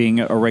 was being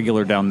a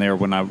regular down there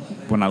when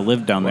I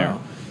lived down there.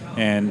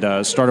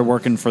 And started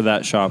working for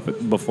that shop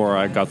before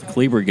I got the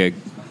Kleber gig.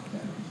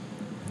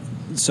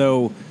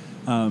 So,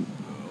 a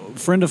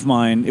friend of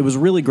mine, it was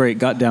really great,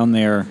 got down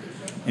there,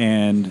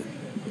 and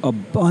a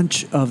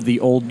bunch of the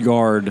old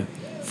guard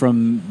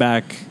from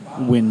back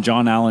when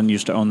John Allen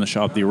used to own the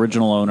shop, the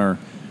original owner,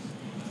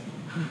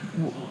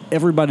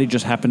 everybody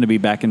just happened to be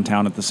back in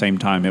town at the same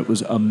time. It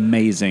was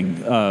amazing.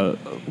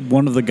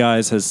 One of the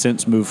guys has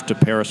since moved to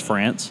Paris,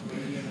 France,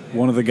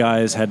 One of the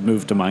guys had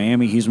moved to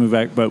Miami. He's moved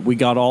back, but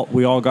we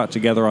all got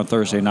together on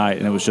Thursday night,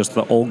 and it was just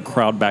the old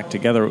crowd back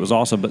together. It was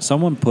awesome. But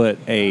someone put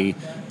a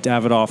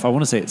Davidoff, I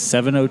want to say it's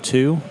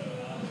 702,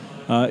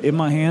 in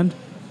my hand.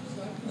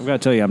 I've got to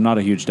tell you, I'm not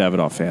a huge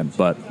Davidoff fan,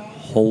 but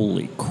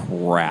holy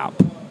crap,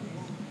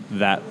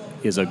 that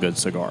is a good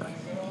cigar.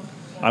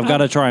 I've got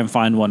to try and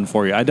find one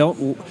for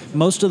you.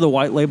 Most of the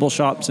white label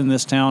shops in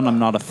this town I'm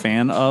not a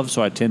fan of,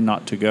 so I tend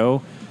not to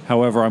go.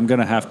 However, I'm going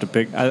to have to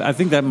pick. I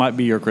think that might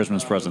be your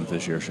Christmas present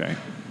this year, Shane.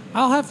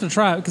 I'll have to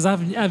try it because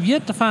I've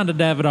yet to find a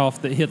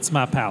Davidoff that hits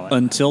my palate.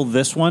 Until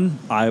this one,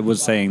 I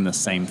was saying the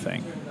same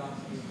thing.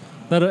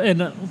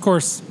 And of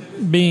course,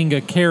 being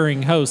a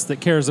caring host that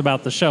cares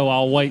about the show,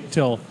 I'll wait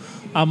till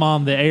I'm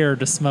on the air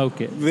to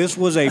smoke it. This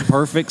was a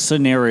perfect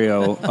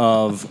scenario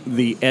of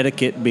the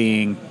etiquette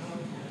being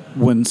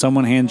when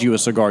someone hands you a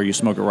cigar, you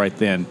smoke it right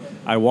then.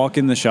 I walk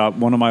in the shop,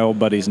 one of my old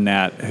buddies,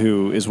 Nat,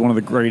 who is one of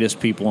the greatest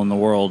people in the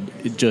world,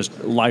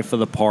 just life of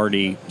the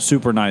party,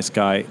 super nice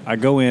guy. I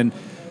go in,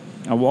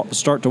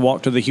 start to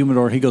walk to the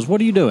humidor. He goes,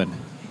 "What are you doing?"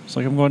 It's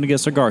like, "I'm going to get a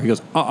cigar." He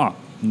goes,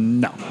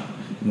 no.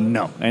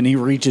 And he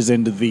reaches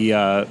into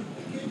the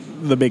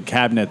big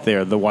cabinet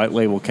there, the white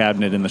label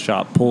cabinet in the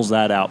shop, pulls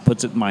that out,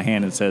 puts it in my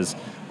hand and says,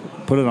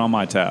 "Put it on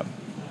my tab."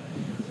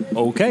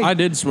 Okay. I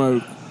did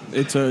smoke.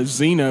 It's a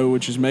Zeno,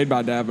 which is made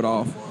by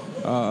Davidoff.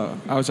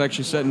 I was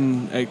actually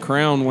sitting at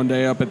Crown one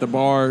day up at the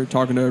bar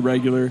talking to a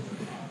regular,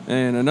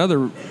 and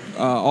another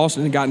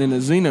Austin had gotten in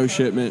a Zeno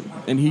shipment,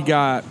 and he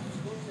got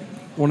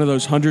one of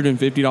those $150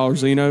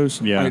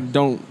 Zenos. Yeah. I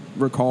don't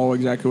recall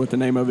exactly what the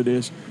name of it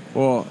is.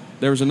 Well,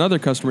 there was another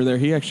customer there.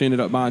 He actually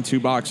ended up buying 2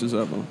 boxes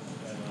of them.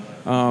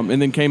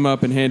 And then came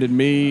up and handed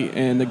me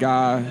and the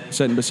guy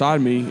sitting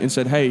beside me and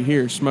said, "Hey,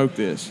 here, smoke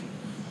this.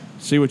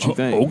 See what you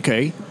think."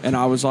 Okay. And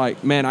I was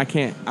like, "Man,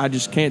 I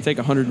just can't take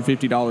a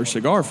 $150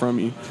 cigar from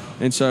you."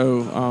 And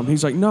so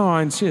he's like, "No,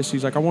 I insist."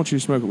 He's like, "I want you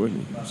to smoke it with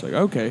me." I was like,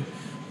 "Okay."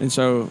 And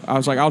so I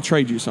was like, "I'll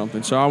trade you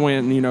something." So I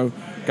went and,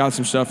 got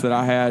some stuff that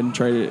I had and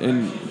traded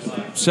in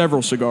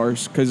several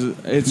cigars because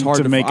it's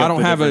hard to make up I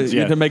don't the have difference,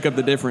 yeah. to make up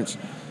the difference.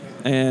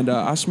 And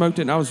I smoked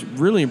it, and I was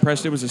really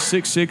impressed. It was a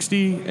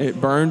 660.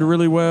 It burned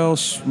really well,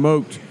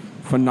 smoked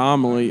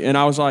phenomenally. And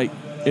I was like,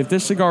 if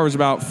this cigar was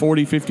about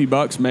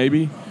 $40-$50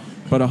 maybe,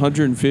 but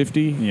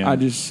 150, yeah.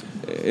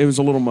 It was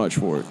a little much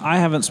for it. I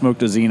haven't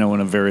smoked a Zeno in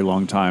a very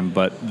long time,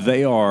 but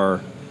they are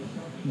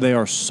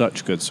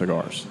such good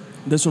cigars.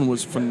 This one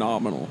was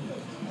phenomenal.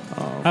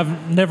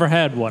 I've never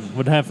had one.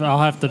 I'll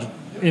have to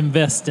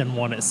invest in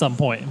one at some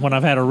point when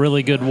I've had a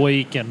really good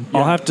week. And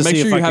I'll have to make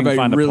see sure if you I have can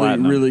find a really,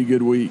 platinum. really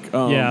good week.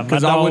 Yeah,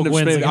 because my I dog wouldn't have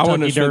wins the spent that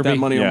Kentucky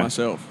money Derby. on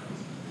myself.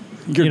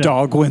 Your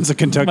dog wins a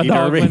Kentucky My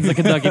dog Derby. wins the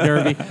Kentucky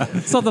Derby.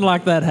 Something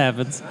like that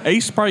happens.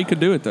 Ace probably could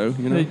do it though.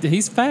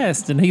 He's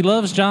fast and he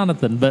loves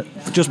Jonathan, but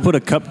Just put a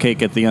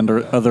cupcake at the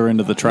other end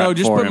of the track. No,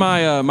 just for put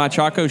him. my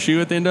Chaco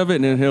shoe at the end of it,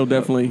 and then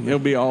he'll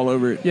be all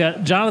over it. yeah,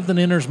 Jonathan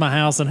enters my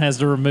house and has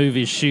to remove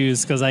his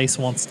shoes because Ace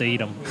wants to eat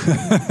them.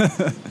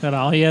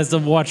 He has to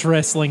watch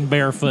wrestling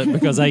barefoot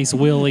because Ace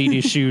will eat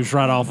his shoes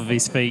right off of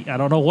his feet. I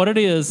don't know what it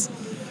is,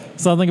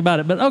 something about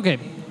it, but okay.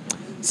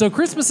 So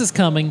Christmas is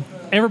coming.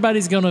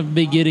 Everybody's going to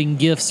be getting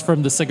gifts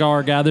from the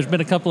cigar guy. There's been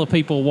a couple of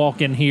people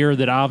walk in here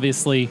that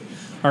obviously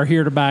are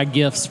here to buy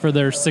gifts for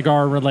their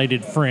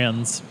cigar-related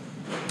friends.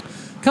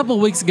 A couple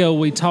of weeks ago,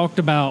 we talked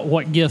about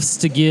what gifts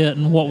to get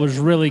and what was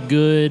really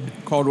good.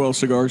 Caldwell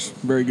cigars,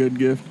 very good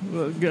gift.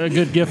 A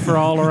good gift for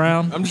all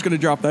around. I'm just going to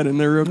drop that in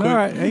there real quick. All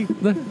right, hey.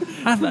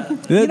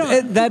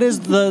 That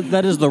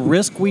is the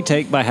risk we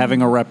take by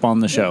having a rep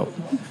on the show.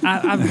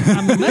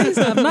 I'm amazed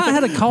I've not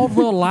had a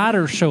Caldwell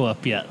lighter show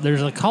up yet.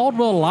 There's a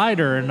Caldwell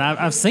lighter, and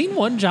I've seen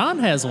one. John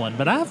has one,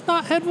 but I've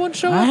not had one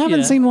show up yet. I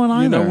haven't seen one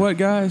either. You know what,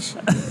 guys?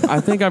 I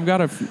think I've got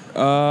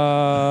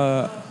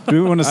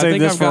Do we want to I save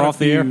think this I've for got off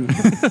the air?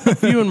 a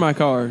few in my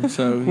car,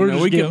 so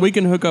we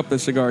can hook up the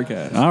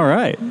CigarCast. All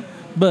right.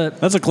 But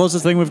That's the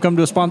closest thing we've come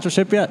to a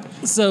sponsorship yet.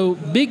 so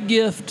big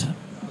gift,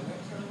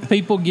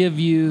 people give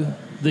you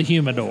the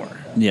humidor.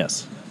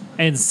 Yes.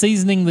 And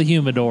seasoning the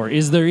humidor.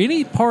 Is there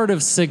any part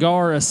of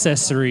cigar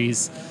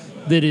accessories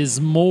that is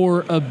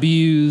more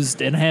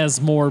abused and has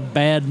more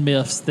bad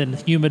myths than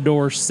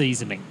humidor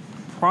seasoning?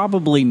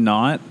 Probably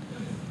not.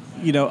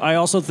 I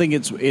also think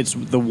it's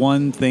the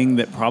one thing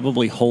that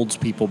probably holds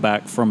people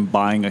back from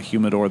buying a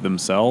humidor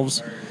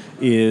themselves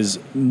is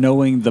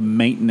knowing the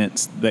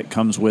maintenance that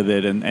comes with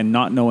it and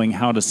not knowing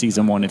how to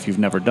season one if you've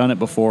never done it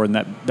before, and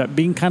that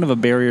being kind of a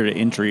barrier to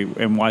entry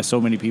and why so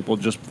many people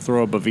just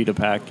throw a Bovita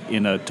pack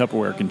in a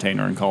Tupperware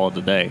container and call it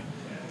a day.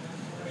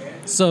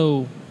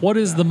 So what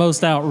is the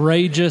most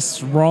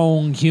outrageous,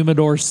 wrong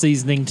humidor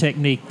seasoning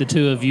technique the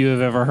two of you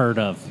have ever heard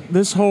of?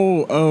 This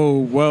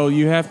whole,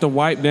 you have to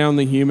wipe down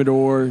the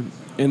humidor,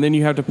 and then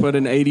you have to put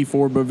an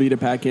 84 Bovita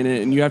pack in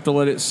it, and you have to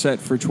let it set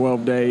for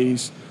 12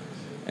 days,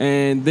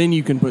 and then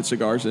you can put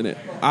cigars in it.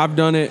 I've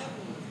done it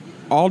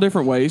all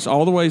different ways,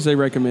 all the ways they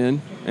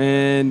recommend,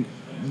 and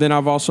then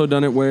I've also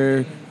done it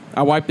where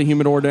I wipe the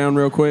humidor down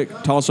real quick,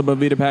 toss a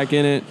Bovita pack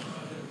in it,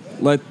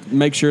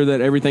 make sure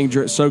that everything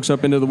soaks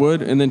up into the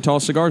wood, and then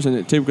toss cigars in.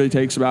 It typically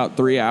takes about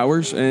 3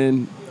 hours,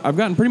 and I've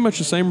gotten pretty much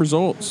the same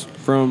results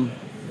from.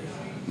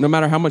 No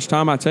matter how much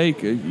time I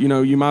take,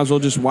 you might as well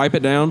just wipe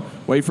it down,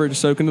 wait for it to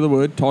soak into the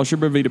wood, toss your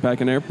Bovita pack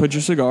in there, put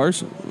your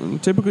cigars.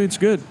 And typically, it's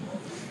good.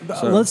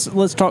 So.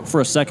 Let's talk for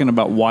a second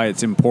about why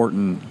it's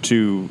important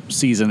to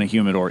season a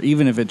humidor,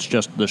 even if it's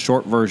just the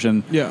short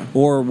version,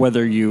 or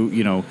whether you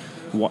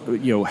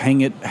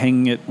hang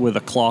it with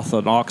a cloth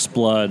of ox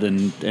blood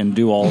and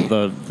do all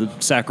the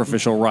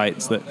sacrificial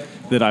rites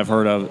that I've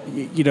heard of.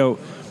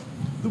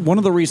 One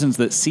of the reasons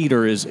that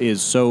cedar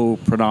is so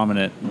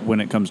predominant when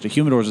it comes to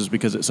humidors is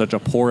because it's such a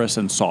porous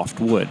and soft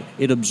wood.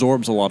 It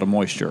absorbs a lot of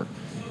moisture.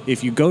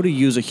 If you go to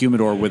use a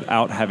humidor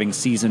without having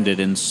seasoned it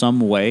in some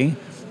way,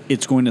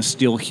 it's going to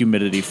steal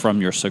humidity from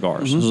your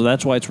cigars. Mm-hmm. So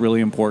that's why it's really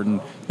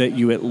important that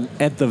you,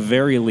 at the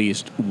very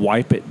least,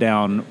 wipe it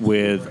down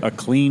with a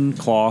clean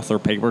cloth or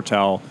paper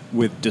towel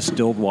with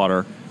distilled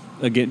water.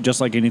 Again,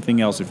 just like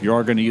anything else, if you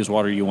are going to use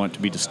water, you want it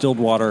to be distilled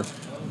water,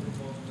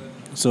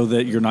 so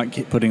that you're not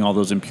putting all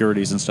those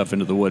impurities and stuff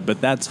into the wood. But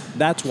that's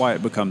why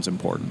it becomes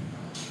important.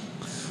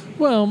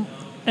 Well,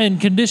 and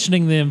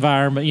conditioning the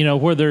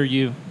environment, whether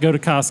you go to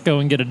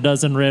Costco and get a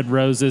dozen red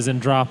roses and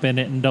drop in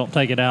it and don't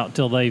take it out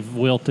till they've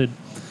wilted.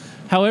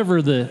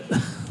 However, the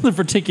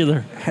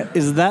particular...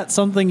 Is that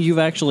something you've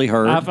actually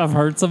heard? I've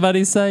heard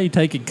somebody say,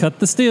 take and cut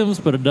the stems,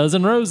 put a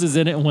dozen roses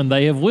in it, and when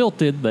they have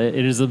wilted,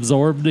 it has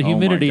absorbed the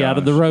humidity out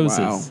of the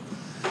roses.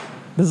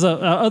 Wow.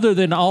 Other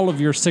than all of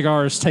your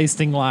cigars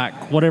tasting like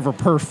whatever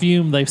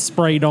perfume they've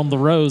sprayed on the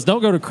rose,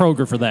 don't go to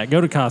Kroger for that.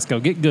 Go to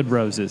Costco. Get good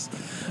roses.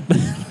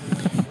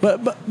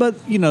 but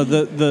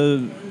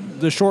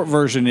the short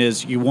version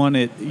is you want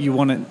it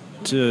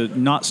to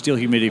not steal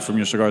humidity from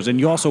your cigars, and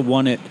you also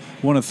want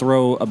to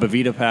throw a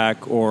Bovita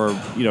pack or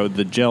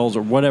the gels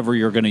or whatever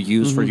you're going to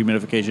use for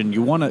humidification.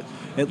 You want to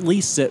at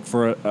least sit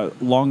for a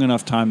long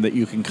enough time that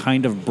you can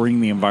kind of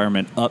bring the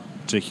environment up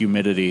to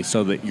humidity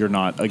so that you're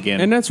not,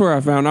 again... And that's where I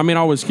found... I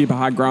always keep a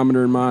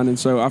hygrometer in mind, and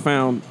so I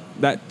found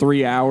that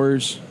 3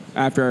 hours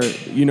after,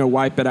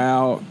 wipe it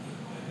out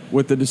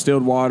with the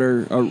distilled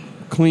water, a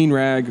clean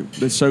rag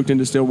that's soaked in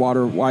distilled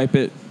water, wipe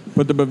it,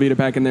 put the Bovita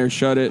pack in there,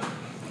 shut it,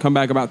 come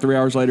back about 3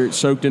 hours later, it's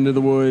soaked into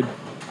the wood,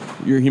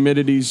 your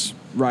humidity's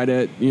right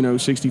at,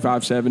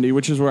 65, 70,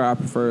 which is where I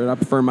prefer it. I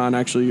prefer mine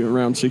actually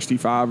around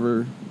 65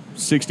 or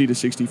 60 to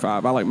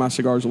 65. I like my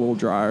cigars a little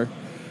drier.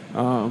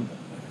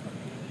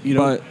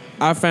 But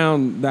I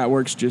found that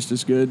works just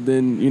as good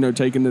than,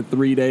 taking the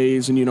 3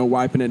 days and,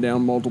 wiping it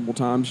down multiple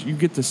times. You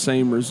get the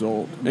same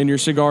result. And your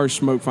cigars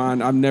smoke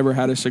fine. I've never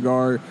had a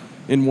cigar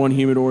in one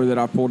humidor that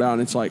I pulled out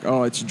and it's like,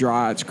 oh, it's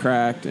dry, it's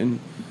cracked. And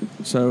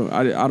so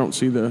I don't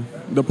see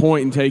the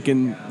point in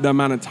taking the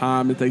amount of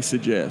time that they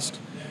suggest.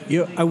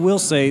 I will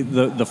say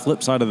the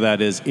flip side of that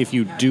is if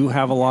you do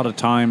have a lot of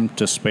time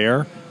to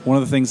spare, one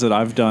of the things that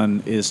I've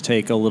done is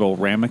take a little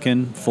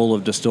ramekin full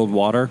of distilled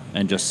water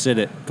and just sit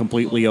it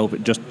completely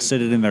open. Just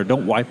sit it in there.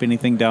 Don't wipe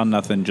anything down,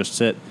 nothing. Just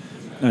sit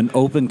an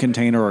open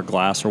container or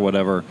glass or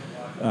whatever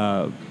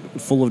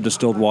full of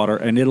distilled water,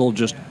 and it'll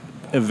just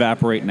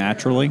evaporate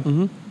naturally.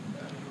 Mm-hmm.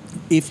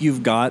 If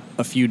you've got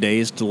a few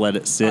days to let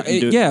it sit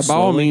and do it slowly. By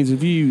all means,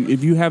 if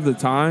you have the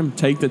time,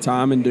 take the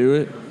time and do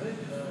it.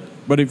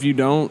 But if you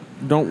don't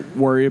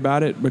worry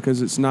about it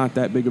because it's not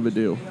that big of a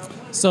deal.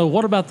 So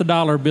what about the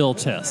dollar bill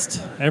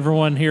test?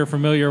 Everyone here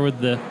familiar with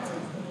the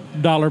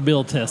dollar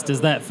bill test?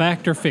 Is that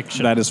fact or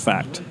fiction? That is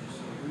fact.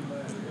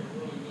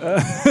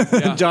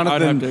 Yeah, Jonathan,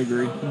 I'd have to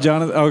agree.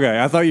 Jonathan, okay,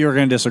 I thought you were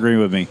going to disagree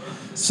with me.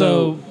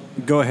 So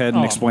go ahead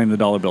and explain the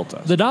dollar bill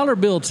test. The dollar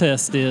bill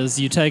test is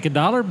you take a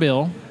dollar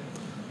bill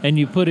and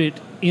you put it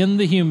in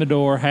the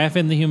humidor, half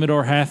in the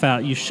humidor, half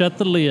out. You shut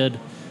the lid,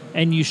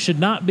 and you should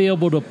not be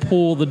able to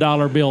pull the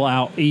dollar bill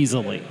out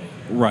easily.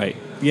 Right.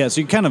 Yeah,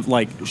 so you kind of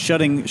like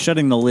shutting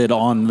the lid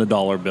on the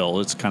dollar bill.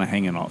 It's kind of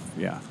hanging off.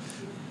 Yeah.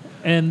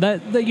 And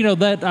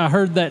that I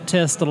heard that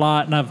test a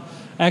lot, and I've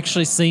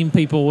actually seen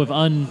people with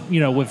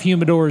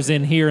humidors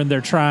in here, and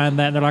they're trying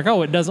that, and they're like,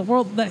 "Oh, it doesn't."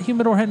 Well, that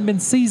humidor hadn't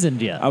been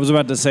seasoned yet. I was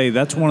about to say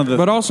that's one of the.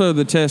 But also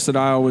the test that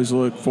I always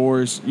look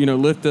for is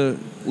lift the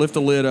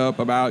lid up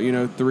about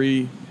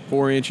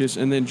 3-4 inches,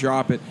 and then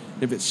drop it.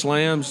 If it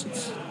slams,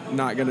 it's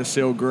not going to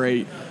seal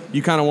great.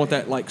 You kind of want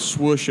that like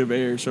swoosh of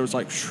air, so it's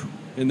like.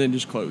 And then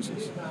just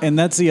closes. And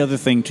that's the other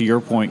thing to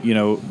your point.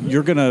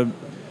 You're going to...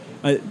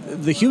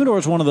 the humidor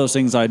is one of those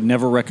things I'd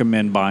never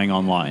recommend buying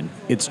online.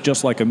 It's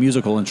just like a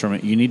musical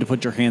instrument. You need to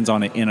put your hands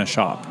on it in a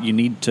shop. You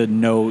need to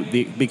know...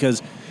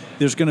 because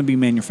there's going to be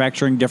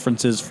manufacturing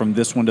differences from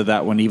this one to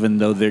that one, even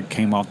though they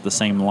came off the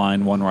same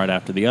line, one right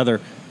after the other.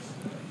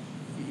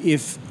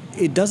 If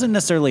it doesn't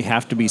necessarily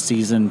have to be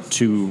seasoned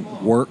to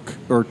work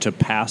or to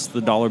pass the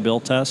dollar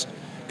bill test,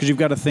 because you've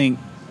got to think,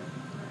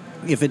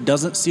 if it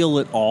doesn't seal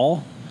at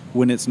all...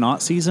 when it's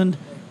not seasoned,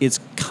 it's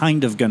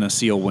kind of going to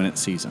seal when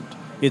it's seasoned.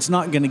 It's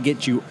not going to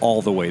get you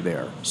all the way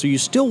there. So you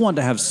still want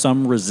to have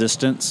some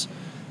resistance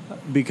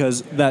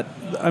because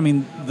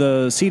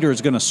the cedar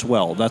is going to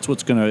swell. That's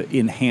what's going to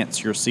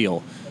enhance your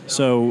seal.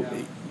 So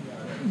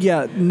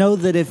yeah, know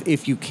that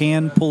if you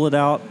can pull it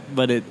out,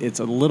 but it's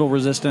a little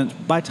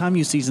resistant, by the time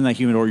you season that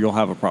humidor, you'll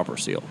have a proper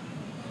seal.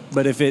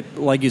 But if it,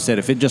 like you said,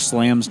 if it just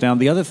slams down,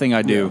 the other thing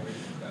I do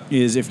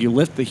is if you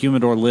lift the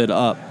humidor lid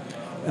up,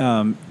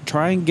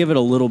 try and give it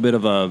a little bit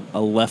of a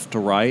left to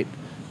right,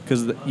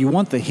 because you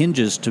want the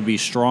hinges to be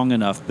strong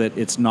enough that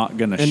it's not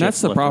going to shift. And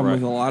that's the left problem or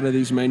with right. a lot of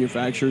these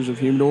manufacturers of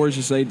humidors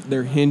is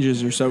their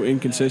hinges are so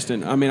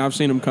inconsistent. I mean, I've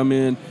seen them come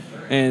in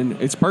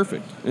and it's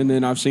perfect, and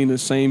then I've seen the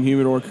same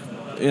humidor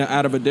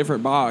out of a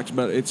different box,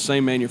 but it's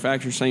same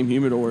manufacturer, same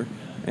humidor,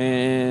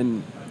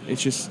 and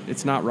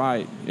it's not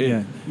right.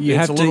 You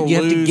have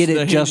to get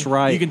it just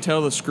right. You can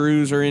tell the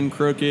screws are in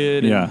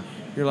crooked. Yeah. And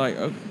you're like,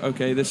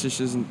 okay, this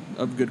just isn't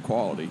of good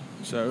quality.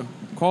 So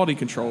quality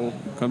control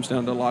comes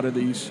down to a lot of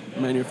these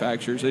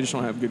manufacturers. They just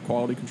don't have good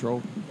quality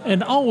control.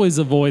 And always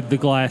avoid the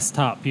glass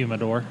top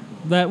humidor.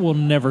 That will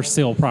never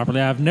seal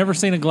properly. I've never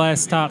seen a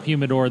glass top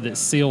humidor that's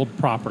sealed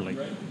properly.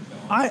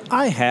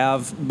 I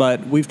have,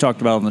 but we've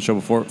talked about it on the show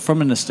before.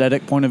 From an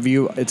aesthetic point of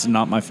view, it's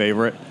not my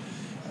favorite.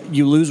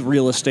 You lose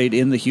real estate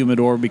in the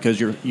humidor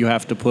because you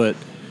have to put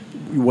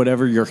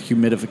whatever your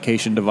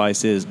humidification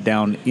device is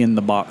down in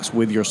the box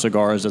with your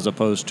cigars, as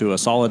opposed to a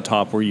solid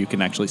top where you can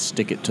actually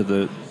stick it to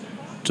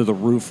the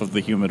roof of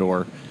the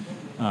humidor.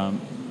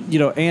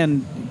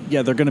 And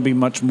they're going to be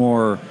much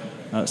more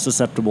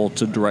susceptible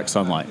to direct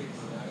sunlight.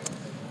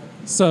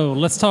 So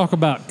let's talk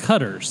about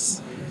cutters.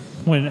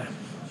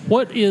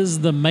 What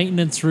is the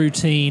maintenance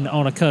routine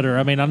on a cutter?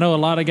 I mean, I know a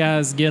lot of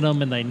guys get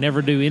them and they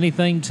never do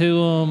anything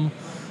to them.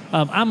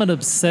 I'm an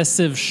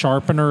obsessive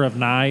sharpener of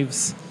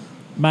knives.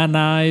 My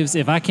knives,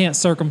 if I can't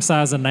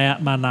circumcise a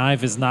gnat, my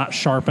knife is not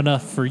sharp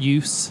enough for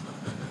use.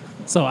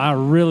 So I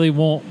really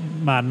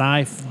want my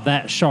knife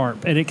that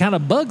sharp. And it kind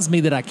of bugs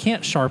me that I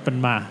can't sharpen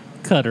my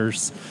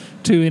cutters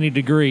to any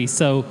degree.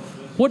 So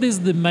what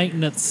is the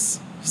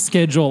maintenance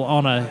schedule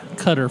on a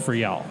cutter for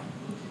y'all?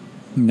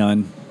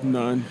 None.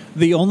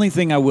 The only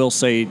thing I will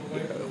say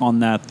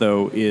on that,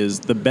 though, is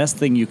the best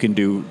thing you can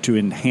do to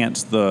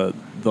enhance the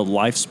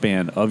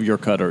lifespan of your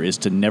cutter is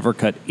to never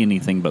cut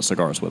anything but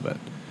cigars with it.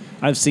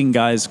 I've seen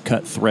guys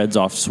cut threads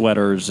off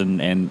sweaters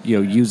and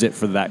use it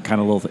for that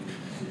kind of little thing.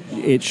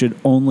 It should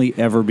only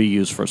ever be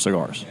used for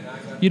cigars.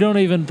 You don't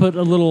even put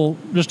a little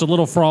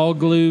frog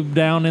glue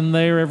down in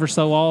there ever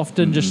so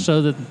often, just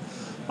so that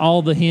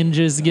all the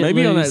hinges get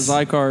Maybe loose? on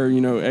that Zycar,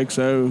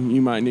 XO,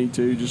 you might need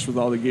to, just with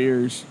all the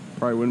gears.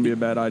 Probably wouldn't be a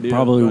bad idea.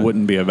 Probably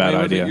wouldn't be a bad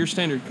idea. Your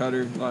standard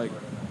cutter,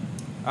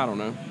 I don't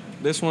know.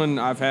 This one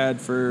I've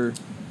had for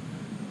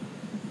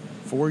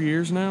 4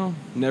 years now.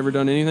 Never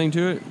done anything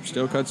to it.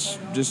 Still cuts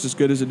just as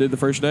good as it did the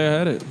first day I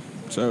had it.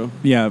 So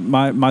yeah,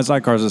 my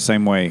Zycar is the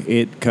same way.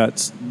 It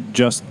cuts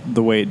just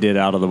the way it did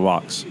out of the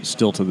box,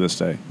 still to this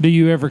day. Do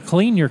you ever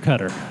clean your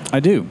cutter? I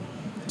do.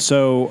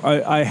 So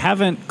I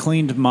haven't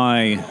cleaned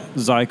my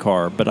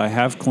Zycar, but I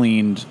have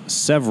cleaned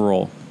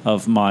several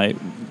of my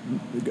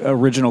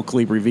original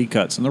Calibri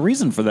V-cuts. And the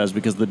reason for that is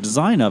because the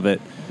design of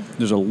it,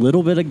 there's a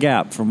little bit of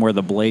gap from where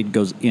the blade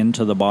goes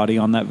into the body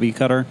on that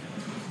V-cutter,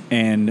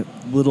 and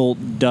little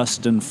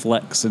dust and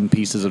flecks and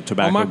pieces of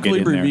tobacco get in there.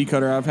 On my Calibri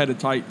V-cutter, I've had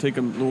to take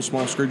a little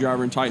small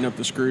screwdriver and tighten up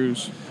the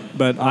screws.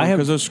 But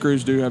because those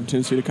screws do have a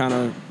tendency to kind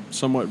of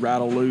somewhat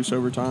rattle loose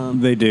over time.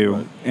 They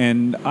do.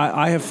 And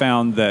I have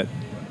found that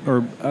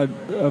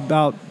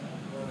about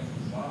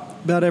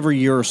every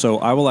year or so,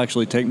 I will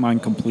actually take mine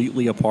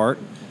completely apart,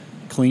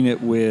 clean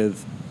it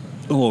with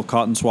a little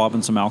cotton swab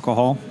and some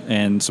alcohol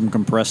and some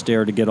compressed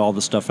air to get all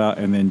the stuff out,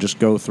 and then just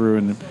go through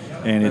and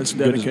That's it's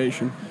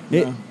dedication.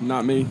 No,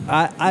 not me.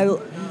 I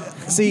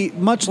see,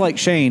 much like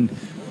Shane,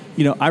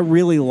 I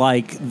really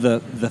like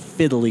the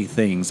fiddly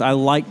things. I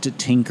like to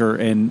tinker,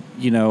 and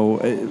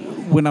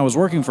when I was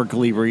working for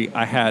Calibri,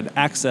 I had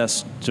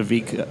access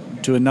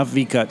to enough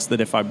V-cuts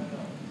that if I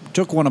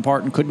took one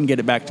apart and couldn't get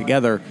it back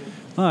together,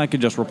 I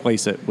could just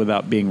replace it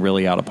without being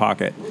really out of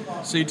pocket.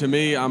 See, to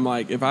me, I'm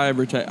like, if I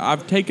ever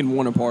I've taken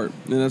one apart,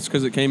 and that's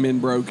because it came in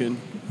broken,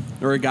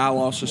 or a guy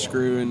lost a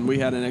screw, and we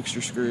had an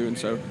extra screw, and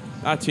so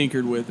I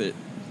tinkered with it,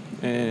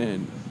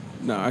 and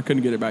no, I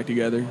couldn't get it back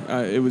together.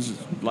 It was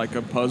like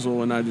a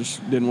puzzle, and I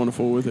just didn't want to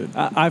fool with it.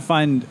 I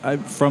find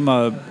from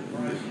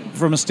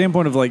a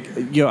standpoint of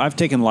I've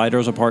taken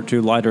lighters apart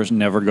too. Lighters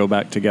never go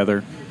back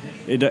together.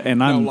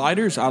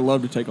 Lighters, I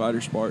love to take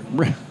lighters apart.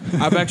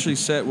 I've actually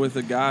sat with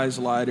a guy's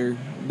lighter,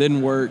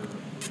 didn't work,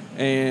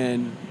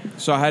 and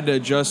so I had to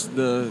adjust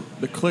the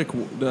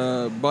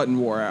the button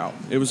wore out.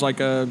 It was like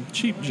a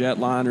cheap jet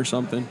line or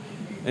something.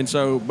 And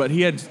so, but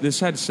this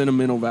had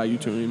sentimental value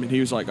to him, and he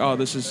was like, oh,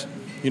 this is,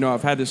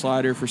 I've had this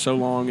lighter for so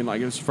long, and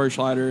it was the first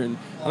lighter, and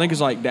I think his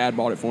dad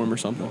bought it for him or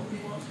something.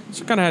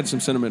 So it kind of had some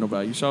sentimental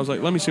value. So I was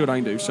like, let me see what I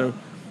can do. So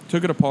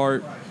took it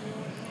apart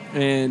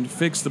and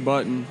fixed the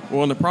button.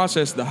 Well, in the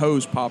process, the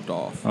hose popped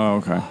off. Oh,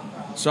 okay.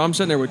 So I'm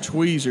sitting there with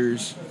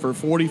tweezers for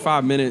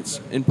 45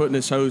 minutes and putting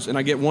this hose, and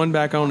I get one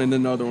back on, and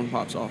then the other one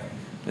pops off.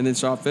 And then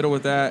so I fiddle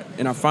with that,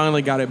 and I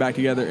finally got it back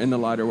together, and the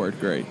lighter worked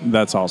great.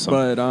 That's awesome.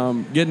 But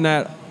getting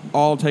that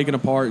all taken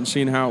apart and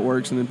seeing how it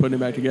works and then putting it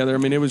back together, I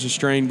mean, it was a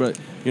strain, but,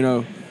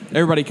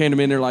 everybody came to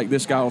me and they're like,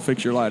 this guy will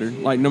fix your lighter.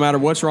 Like, no matter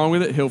what's wrong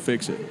with it, he'll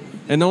fix it.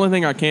 And the only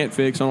thing I can't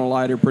fix on a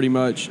lighter pretty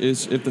much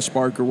is if the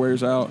sparker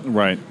wears out.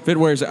 Right. If it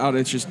wears out,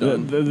 it's just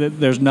done.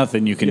 There's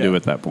nothing you can do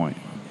at that point.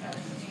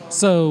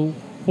 So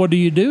what do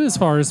you do as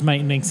far as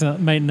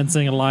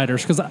maintaining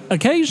lighters? Because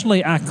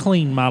occasionally I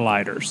clean my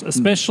lighters,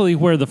 especially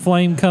where the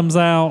flame comes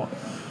out.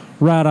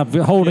 Right, I'm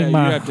holding you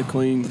my. have to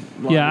clean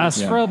lighters. Yeah, I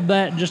scrub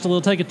that just a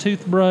little. Take a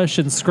toothbrush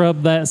and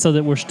scrub that so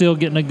that we're still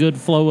getting a good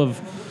flow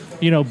of,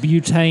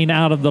 butane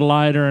out of the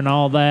lighter and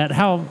all that.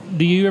 How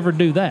do you ever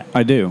do that?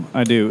 I do.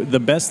 The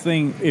best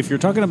thing, if you're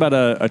talking about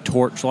a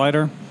torch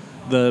lighter,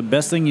 the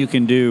best thing you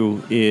can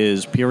do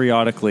is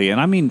periodically, and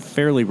I mean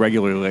fairly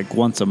regularly, like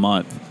once a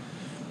month,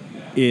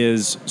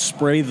 is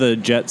spray the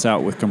jets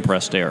out with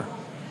compressed air.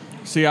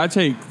 See, I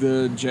take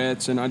the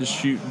jets and I just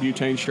shoot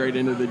butane straight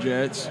into the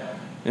jets,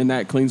 and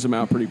that cleans them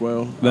out pretty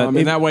well.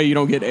 And that way you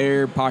don't get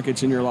air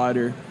pockets in your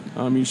lighter.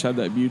 You just have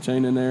that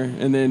butane in there,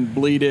 and then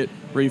bleed it,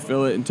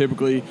 refill it, and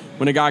typically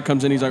when a guy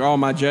comes in, he's like, oh,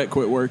 my jet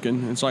quit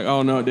working. It's like,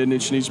 oh, no, it didn't. It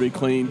just needs to be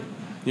clean.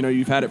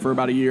 You've had it for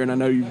about a year, and I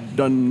know you've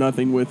done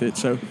nothing with it,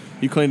 so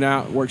you clean it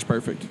out, it works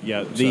perfect.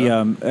 Yeah,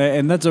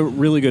 and that's a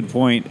really good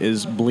point,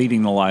 is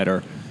bleeding the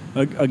lighter.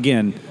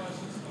 Again,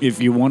 if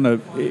you want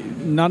to,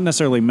 not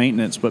necessarily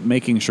maintenance, but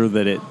making sure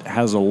that it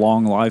has a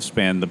long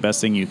lifespan, the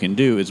best thing you can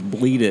do is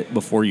bleed it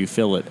before you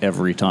fill it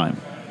every time.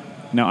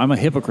 Now, I'm a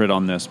hypocrite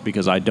on this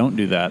because I don't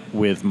do that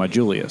with my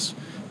Julius.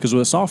 Because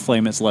with a soft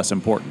flame, it's less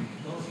important.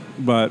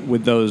 But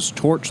with those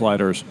torch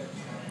lighters,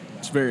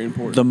 it's very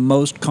important. The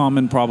most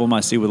common problem I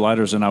see with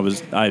lighters, and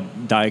I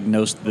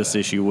diagnosed this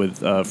issue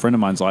with a friend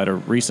of mine's lighter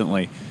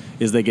recently,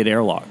 is they get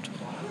airlocked.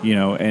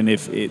 And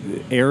if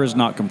air is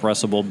not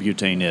compressible,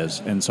 butane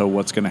is. And so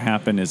what's going to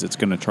happen is it's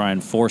going to try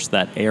and force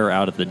that air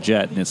out of the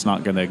jet, and it's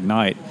not going to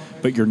ignite,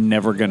 but you're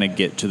never going to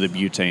get to the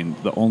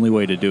butane. The only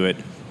way to do it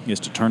is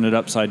to turn it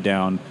upside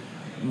down.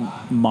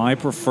 My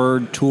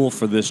preferred tool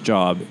for this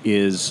job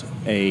is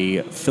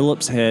a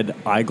Phillips head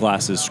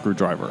eyeglasses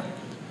screwdriver.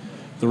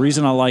 The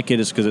reason I like it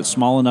is because it's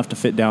small enough to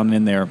fit down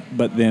in there,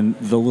 but then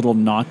the little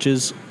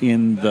notches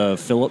in the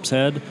Phillips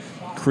head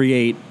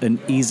create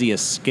an easy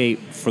escape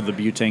for the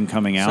butane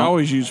coming out. So I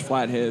always use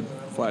flathead.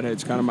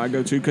 Flathead's kind of my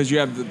go-to because you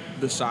have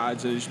the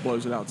sides and it just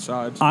blows it out the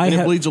sides.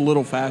 It bleeds a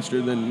little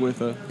faster than with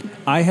a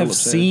I have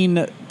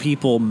seen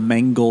people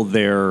mangle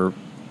their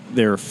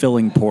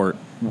filling port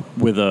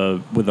with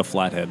a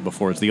flathead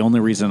before. It's the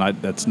only reason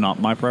that's not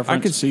my preference.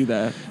 I can see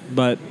that.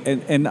 But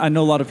and I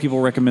know a lot of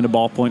people recommend a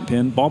ballpoint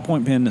pen.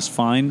 Ballpoint pen is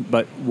fine,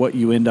 but what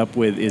you end up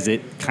with is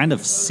it kind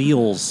of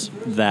seals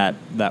that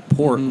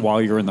port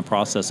while you're in the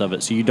process of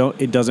it, so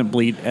it doesn't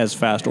bleed as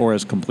fast or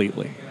as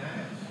completely.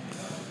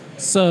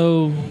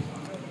 So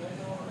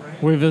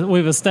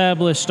we've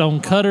established on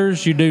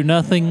cutters you do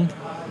nothing,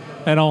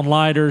 and on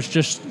lighters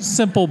just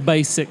simple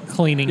basic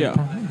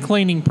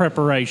cleaning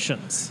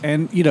preparations.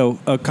 And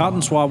a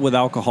cotton swab with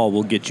alcohol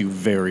will get you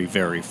very,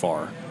 very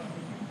far.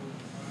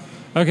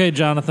 Okay,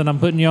 Jonathan, I'm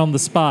putting you on the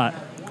spot.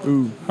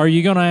 Ooh. Are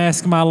you going to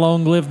ask my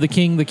long live the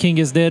king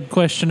is dead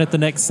question at the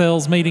next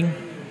sales meeting?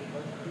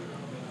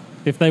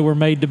 If they were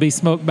made to be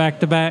smoked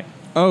back to back?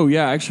 Oh,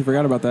 yeah, I actually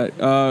forgot about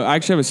that. I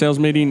actually have a sales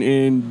meeting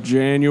in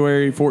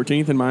January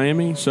 14th in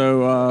Miami,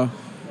 so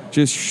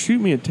just shoot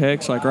me a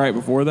text like right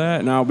before that,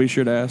 and I'll be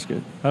sure to ask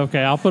it.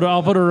 Okay, I'll put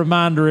a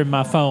reminder in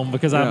my phone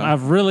because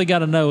I've really got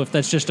to know if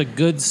that's just a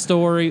good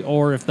story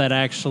or if that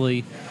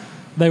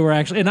they were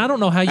actually, and I don't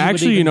know how you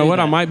actually, would you know what?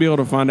 that. I might be able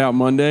to find out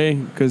Monday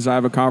because I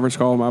have a conference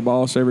call with my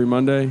boss every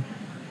Monday,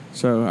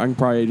 so I can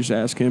probably just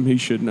ask him. He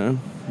should know.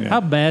 Yeah. How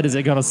bad is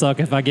it going to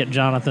suck if I get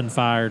Jonathan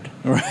fired?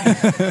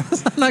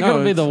 It's not going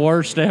to be the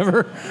worst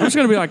ever. I'm just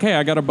going to be like, hey,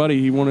 I got a buddy.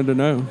 He wanted to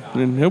know,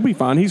 and he'll be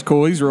fine. He's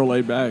cool. He's real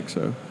laid back,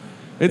 so.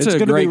 It's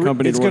a great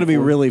company. It's going to be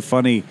really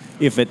funny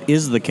if it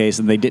is the case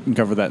and they didn't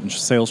cover that in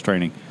sales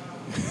training.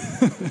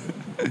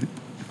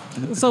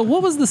 So,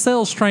 what was the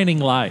sales training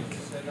like?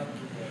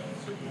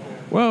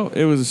 Well,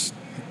 it was.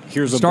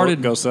 Here's a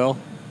book, go sell.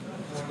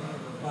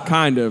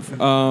 Kind of.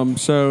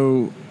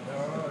 So,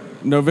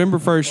 November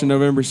 1st and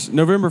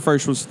November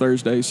 1st was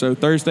Thursday. So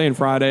Thursday and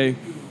Friday,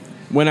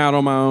 went out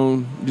on my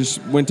own.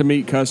 Just went to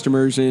meet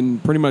customers in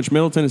pretty much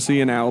Middle Tennessee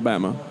and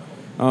Alabama,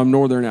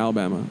 northern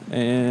Alabama,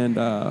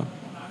 and.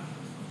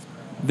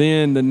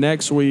 Then the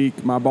next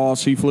week, my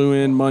boss, he flew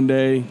in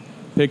Monday,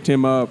 picked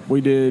him up.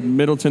 We did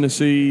Middle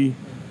Tennessee,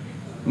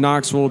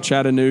 Knoxville,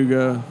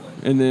 Chattanooga,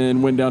 and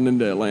then went down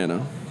into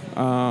Atlanta.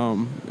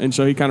 And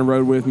so he kind of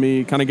rode with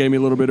me, kind of gave me a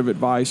little bit of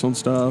advice on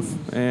stuff,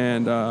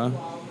 and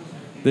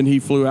then he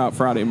flew out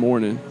Friday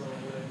morning.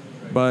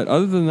 But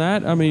other than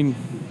that, I mean,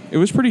 it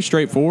was pretty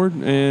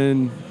straightforward,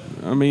 and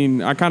I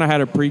mean, I kind of had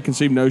a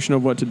preconceived notion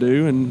of what to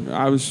do, and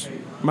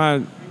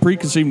my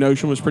preconceived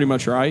notion was pretty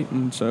much right,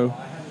 and so...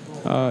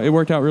 it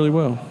worked out really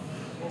well.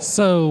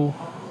 So,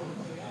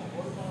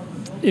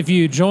 if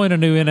you join a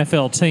new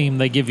NFL team,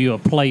 they give you a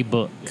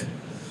playbook.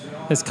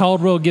 Has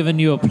Caldwell given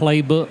you a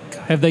playbook?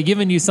 Have they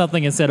given you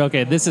something and said,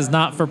 okay, this is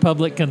not for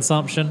public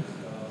consumption?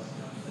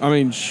 I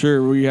mean,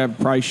 sure, we have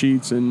price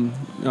sheets and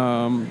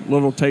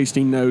little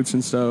tasting notes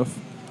and stuff.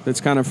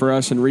 that's kind of for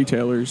us and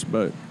retailers,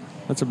 but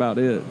that's about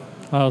it.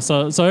 Oh,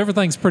 so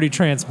everything's pretty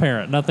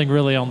transparent. Nothing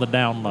really on the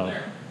down low.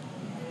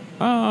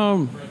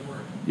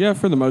 Yeah,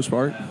 for the most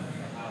part.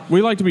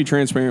 We like to be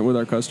transparent with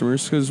our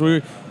customers because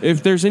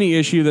if there's any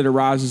issue that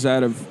arises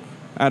out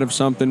of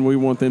something, we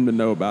want them to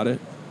know about it.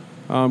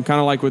 Kind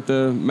of like with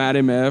the Matt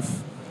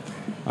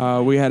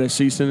MF, we had a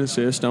cease and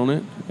desist on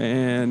it,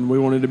 and we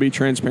wanted to be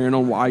transparent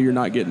on why you're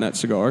not getting that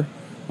cigar.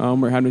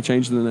 We're having to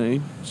change the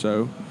name,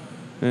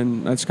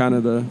 and that's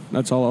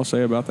that's all I'll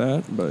say about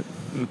that. But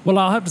well,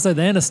 I'll have to say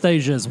the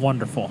Anastasia is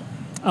wonderful.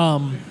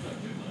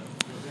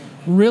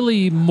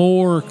 Really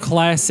more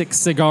classic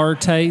cigar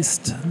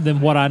taste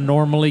than what I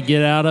normally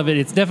get out of it.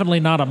 It's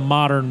definitely not a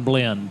modern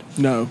blend.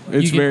 No,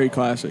 it's very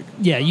classic.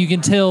 Yeah, you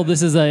can tell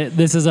this is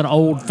an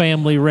old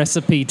family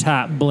recipe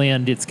type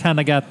blend. It's kind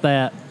of got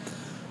that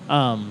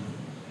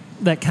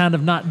that kind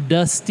of not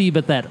dusty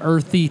but that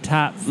earthy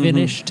type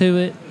finish to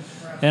it.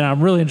 And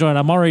I'm really enjoying it.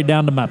 I'm already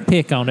down to my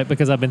pick on it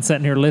because I've been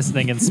sitting here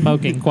listening and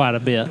smoking quite a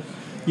bit.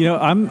 You know,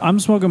 I'm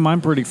smoking mine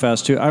pretty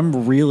fast too.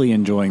 I'm really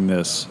enjoying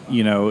this.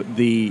 You know,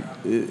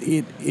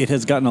 it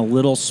has gotten a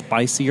little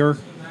spicier,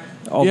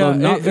 although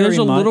not very there's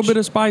a much. little bit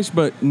of spice,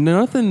 but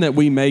nothing that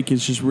we make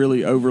is just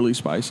really overly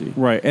spicy.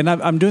 Right, and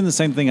I'm doing the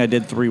same thing I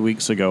did 3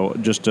 weeks ago,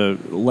 just to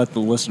let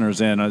the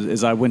listeners in.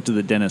 As I went to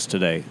the dentist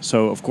today,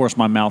 so of course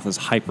my mouth is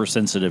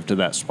hypersensitive to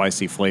that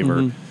spicy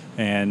flavor,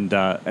 and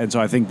so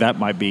I think that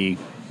might be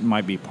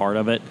part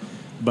of it.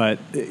 But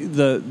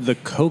the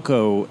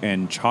cocoa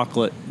and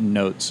chocolate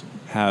notes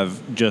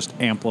have just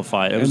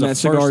amplified. And that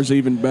cigar is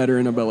even better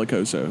in a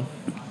Bellicoso.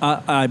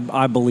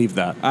 I believe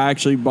that. I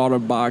actually bought a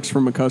box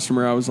from a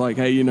customer. I was like,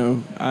 hey, you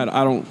know,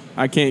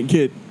 I can't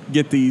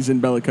get these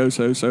in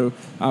Bellicoso, so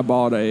I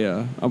bought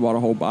a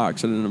whole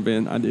box at an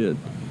event. I did.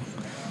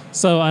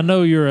 So I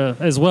know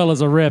as well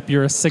as a rep,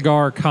 you're a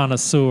cigar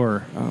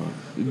connoisseur.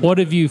 What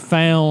have you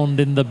found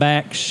in the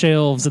back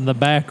shelves and the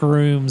back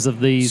rooms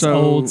of these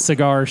old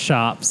cigar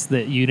shops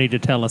that you need to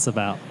tell us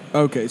about?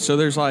 Okay, so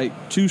there's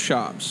like 2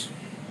 shops.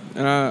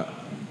 And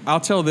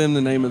I'll tell them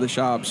the name of the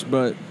shops,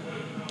 but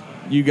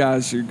you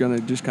guys are going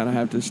to just kind of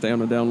have to stay on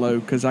the down low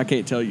because I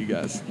can't tell you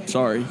guys.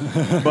 Sorry.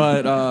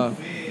 But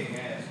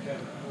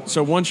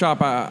so one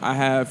shop I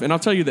have, and I'll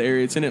tell you the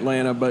area. It's in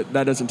Atlanta, but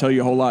that doesn't tell you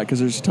a whole lot because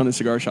there's a ton of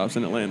cigar shops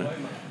in Atlanta.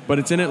 But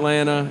it's in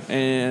Atlanta,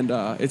 and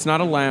it's not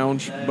a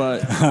lounge,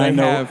 but I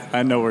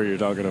know where you're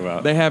talking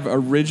about. They have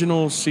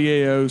original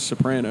CAO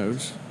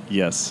Sopranos.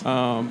 Yes.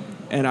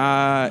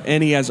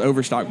 And he has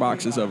overstock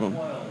boxes of them.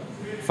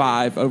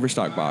 5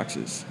 overstock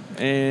boxes.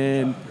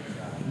 And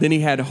then he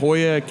had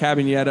Hoya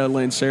Cabineta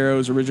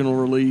Lancero's original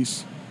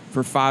release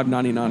for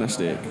 $5.99 a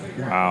stick.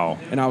 Wow.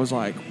 And I was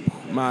like,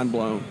 mind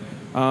blown.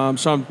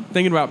 So I'm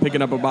thinking about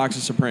picking up a box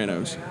of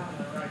Sopranos.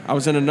 I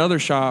was in another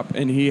shop,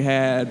 and he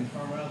had,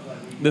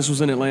 this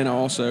was in Atlanta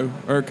also,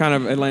 or kind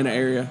of Atlanta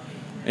area,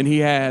 and he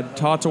had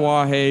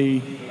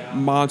Tatawahe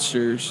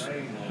Monsters,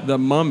 the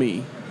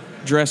Mummy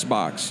dress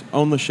box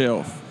on the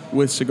shelf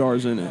with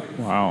cigars in it.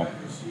 Wow.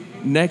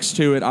 Next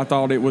to it, I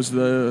thought it was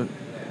the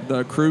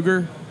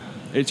Kruger.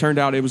 It turned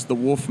out it was the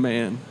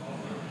Wolfman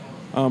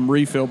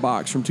refill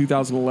box from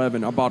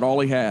 2011. I bought all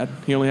he had.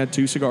 He only had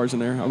 2 cigars in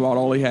there. I bought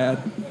all he had.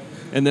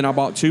 And then I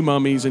bought 2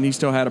 Mummies, and he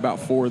still had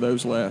about 4 of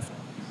those left.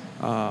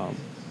 Then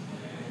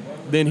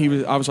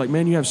I was like,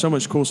 man, you have so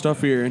much cool stuff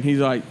here. And he's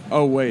like,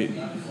 oh, wait.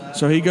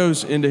 So he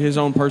goes into his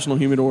own personal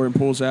humidor and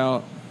pulls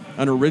out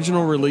an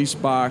original release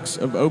box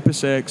of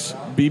Opus X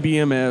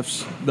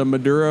BBMFs, the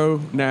Maduro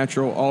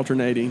Natural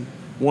Alternating,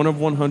 1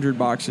 of 100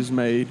 boxes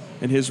made,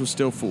 and his was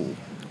still full.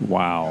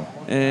 Wow.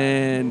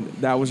 And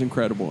that was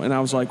incredible. And I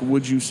was like,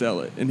 would you sell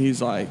it? And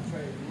he's like,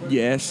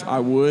 yes, I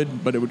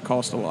would, but it would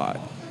cost a lot.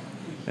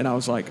 And I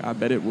was like, I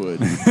bet it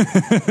would.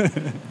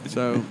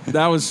 So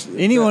that was...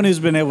 Anyone who's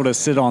been able to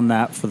sit on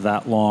that for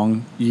that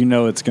long, you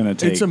know it's going to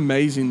take... It's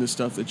amazing the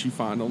stuff that you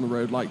find on the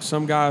road. Like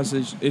some guys,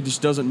 it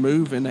just doesn't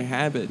move, and they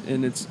have it.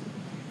 And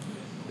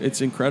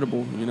it's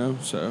incredible, you know,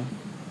 so...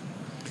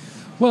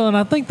 Well, and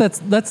I think that's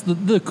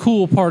the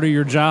cool part of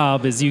your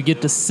job is you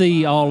get to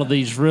see all of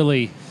these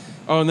really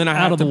and then I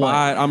have to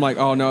buy way. it. I'm like,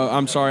 oh, no,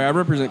 I'm sorry. I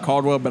represent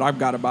Caldwell, but I've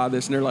got to buy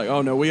this. And they're like,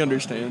 oh, no, we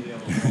understand.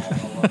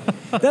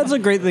 That's a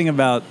great thing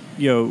about,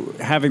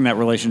 having that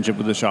relationship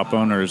with the shop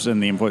owners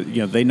and the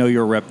employees. They know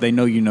your rep. They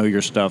know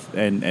your stuff,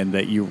 and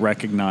that you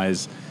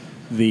recognize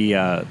the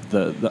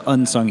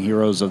unsung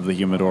heroes of the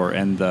humidor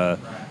and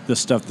the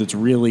stuff that's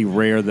really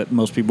rare that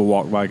most people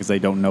walk by because they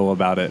don't know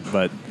about it.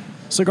 But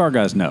cigar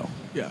guys know.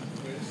 Yeah.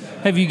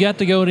 Have you got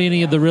to go to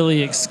any of the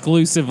really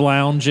exclusive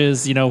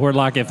lounges, where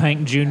like if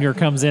Hank Jr.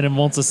 comes in and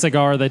wants a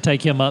cigar, they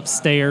take him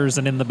upstairs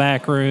and in the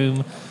back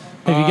room?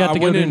 Have you got to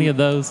go to any of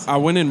those? I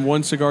went in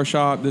one cigar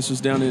shop. This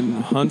is down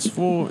in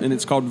Huntsville, and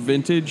it's called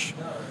Vintage.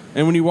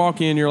 And when you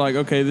walk in, you're like,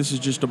 okay, this is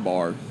just a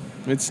bar.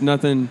 It's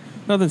nothing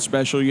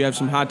special. You have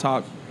some high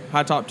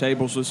top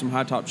tables with some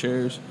high top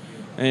chairs,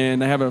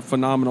 and they have a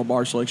phenomenal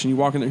bar selection. You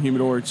walk in their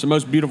humidor. It's the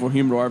most beautiful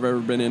humidor I've ever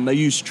been in. They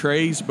use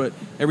trays, but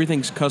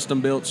everything's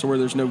custom built, so where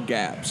there's no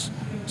gaps.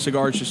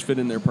 Cigars just fit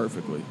in there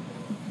perfectly.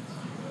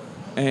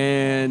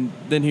 And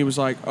then he was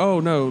like, oh,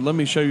 no, let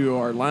me show you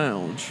our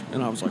lounge.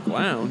 And I was like,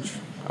 lounge?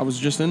 I was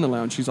just in the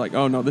lounge. He's like,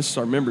 oh, no, this is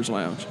our members'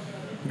 lounge.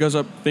 He goes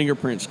up,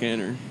 fingerprint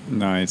scanner.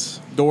 Nice.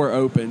 Door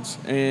opens,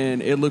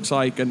 and it looks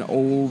like an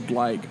old,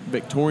 like,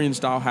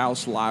 Victorian-style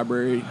house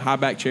library,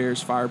 high-back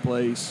chairs,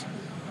 fireplace,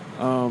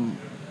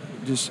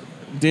 just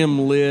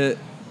dim lit,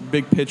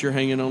 big picture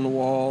hanging on the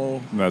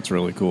wall. That's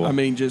really cool. I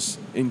mean, just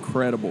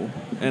incredible.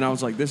 And I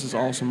was like, this is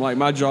awesome. Like,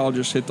 my jaw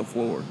just hit the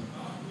floor.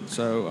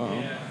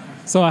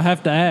 So I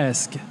have to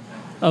ask,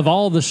 of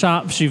all the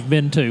shops you've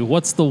been to,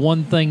 what's the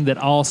one thing that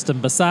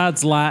Austin,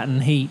 besides light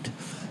and heat,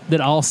 that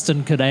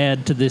Austin could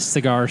add to this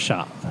cigar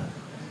shop?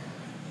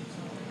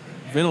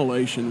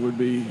 Ventilation would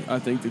be, I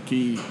think, the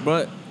key.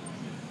 But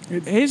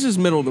his is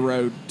middle of the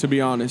road, to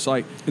be honest.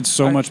 Like, it's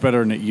so much better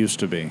than it used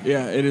to be.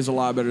 Yeah, it is a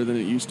lot better than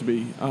it used to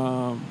be.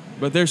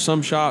 But there's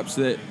some shops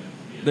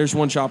there's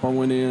one shop I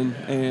went in,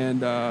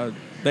 and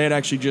they had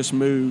actually just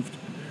moved,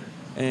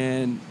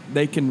 and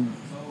they can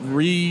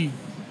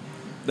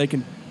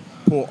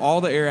pull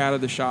all the air out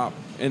of the shop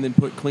and then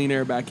put clean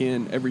air back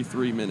in every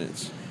 3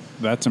 minutes.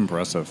 That's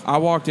impressive. I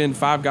walked in,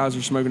 5 guys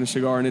are smoking a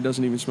cigar, and it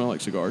doesn't even smell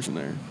like cigars in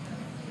there.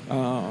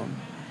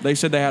 They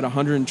said they had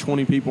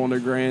 120 people on their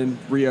grand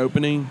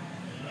reopening,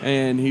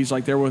 and he's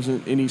like, there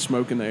wasn't any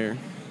smoke in the air.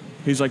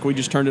 He's like, we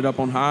just turned it up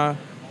on high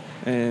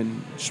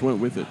and just went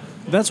with it.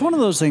 That's one of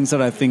those things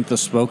that I think the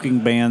smoking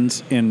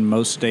bans in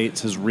most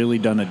states has really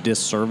done a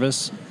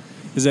disservice.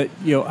 Is that,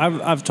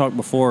 I've talked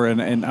before,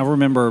 and I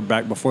remember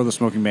back before the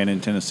smoking ban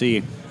in Tennessee,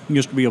 you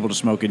used to be able to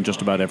smoke in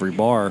just about every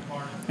bar.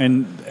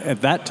 And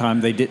at that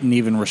time, they didn't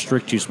even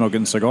restrict you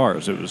smoking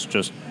cigars. It was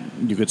just,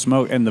 you could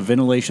smoke. And the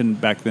ventilation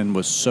back then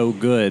was so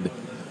good.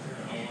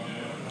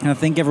 And I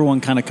think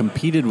everyone kind of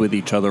competed with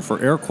each other for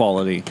air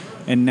quality.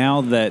 And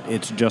now that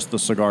it's just the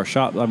cigar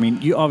shop, I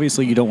mean, you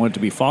don't want it to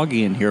be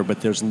foggy in here,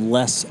 but there's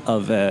less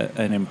of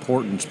an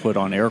importance put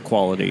on air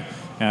quality.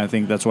 And I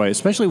think that's why,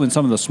 especially when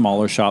some of the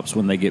smaller shops,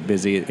 when they get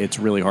busy, it's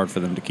really hard for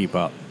them to keep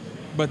up.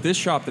 But this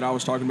shop that I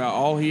was talking about,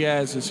 all he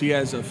has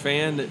a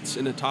fan that's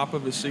in the top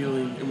of his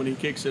ceiling, and when he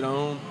kicks it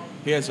on,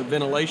 he has a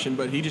ventilation,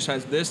 but he just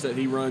has this that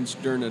he runs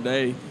during the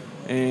day,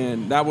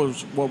 and that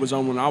was what was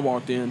on when I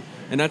walked in,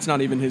 and that's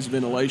not even his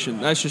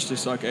ventilation. That's just to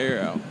suck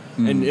air out,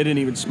 and it didn't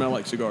even smell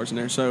like cigars in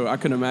there. So I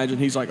couldn't imagine.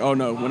 He's like, oh,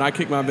 no, when I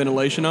kick my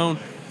ventilation on,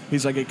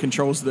 he's like, it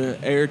controls the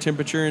air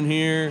temperature in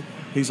here.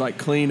 He's like,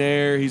 clean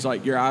air. He's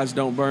like, your eyes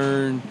don't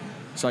burn.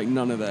 It's like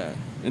none of that.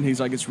 And he's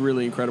like, it's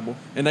really incredible.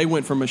 And they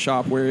went from a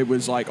shop where it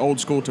was like old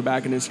school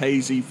tobacconist,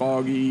 hazy,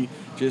 foggy,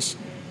 just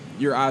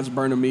your eyes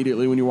burn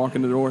immediately when you walk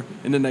in the door.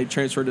 And then they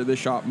transferred to this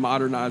shop,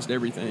 modernized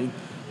everything,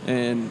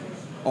 and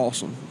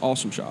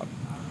awesome shop.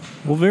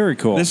 Well, very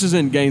cool. This is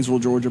in Gainesville,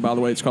 Georgia, by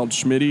the way. It's called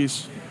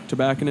Schmitty's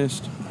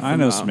Tobacconist. I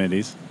know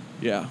Schmitty's.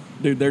 Yeah.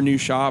 Dude, their new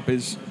shop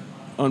is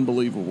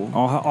unbelievable.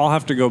 I'll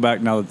have to go back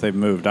now that they've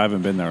moved. I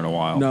haven't been there in a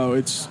while.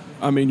 No,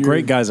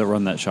 great guys that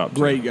run that shop,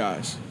 too. Great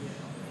guys.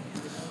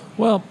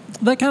 Well,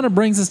 that kind of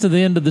brings us to the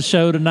end of the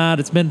show tonight.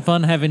 It's been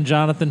fun having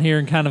Jonathan here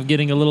and kind of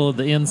getting a little of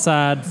the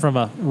inside from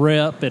a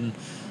rep. And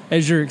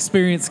as your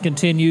experience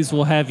continues,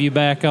 we'll have you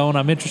back on.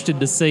 I'm interested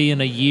to see in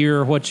a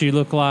year what you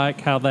look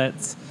like, how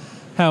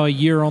a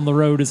year on the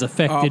road has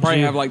affected you. I'll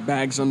probably have like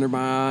bags under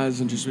my eyes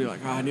and just be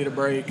like, I need a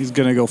break. He's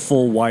going to go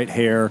full white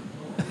hair.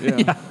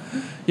 Yeah.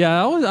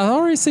 Yeah, I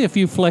already see a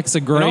few flecks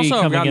of gray coming into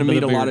the beard. And also I've gotten to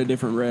meet a lot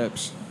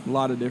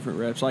of different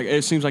reps. Like,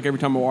 it seems like every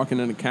time I walk in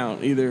an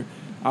account, either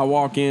I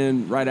walk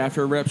in right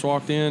after a rep's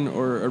walked in,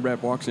 or a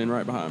rep walks in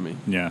right behind me.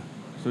 Yeah.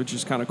 So it's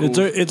just kind of cool.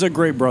 It's a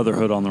great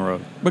brotherhood on the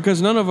road.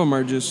 Because none of them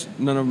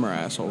are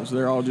assholes.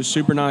 They're all just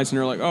super nice, and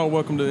they're like, oh,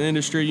 welcome to the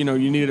industry. You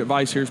need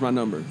advice, here's my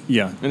number.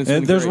 Yeah.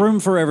 And there's room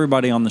for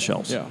everybody on the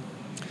shelves. Yeah.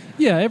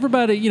 Yeah,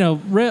 everybody,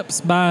 reps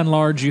by and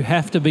large, you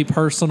have to be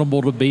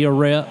personable to be a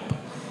rep.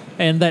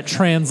 And that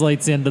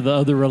translates into the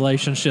other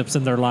relationships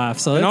in their life.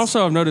 So, and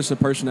also I've noticed a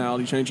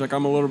personality change. Like,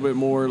 I'm a little bit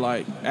more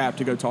like apt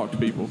to go talk to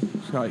people.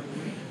 It's like,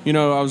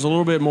 I was a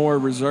little bit more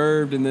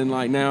reserved, and then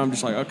like now I'm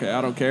just like, okay,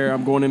 I don't care.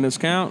 I'm going in this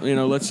account,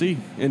 let's see.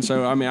 And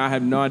so, I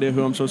have no idea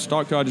who I'm supposed to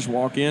talk to. I just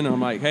walk in, and I'm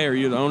like, hey, are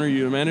you the owner? Are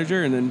you the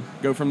manager? And then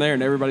go from there.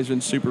 And everybody's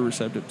been super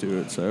receptive to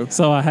it.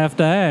 So I have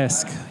to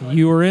ask,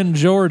 you were in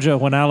Georgia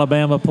when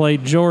Alabama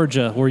played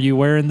Georgia. Were you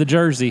wearing the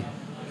jersey?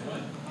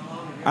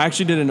 I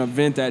actually did an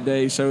event that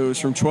day. So it was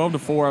from 12 to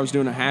 4. I was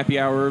doing a happy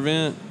hour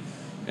event.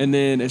 And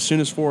then as soon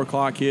as 4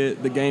 o'clock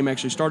hit, the game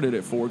actually started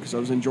at 4 because I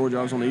was in Georgia.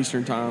 I was on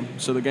Eastern time.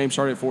 So the game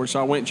started at 4.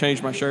 So I went and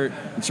changed my shirt.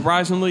 And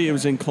surprisingly, it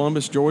was in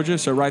Columbus, Georgia.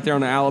 So right there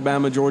on the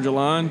Alabama-Georgia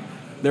line,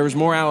 there was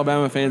more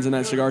Alabama fans in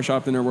that cigar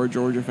shop than there were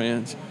Georgia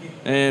fans.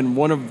 And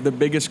one of the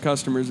biggest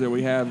customers that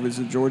we have is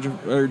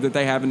that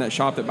they have in that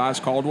shop that buys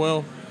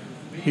Caldwell.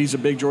 He's a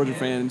big Georgia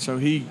fan, and so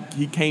he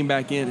came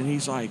back in, and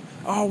he's like,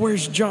 oh,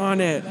 where's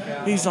John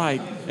at? He's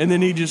like, and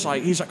then he's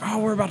like, oh,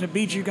 we're about to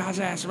beat you guys'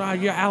 ass.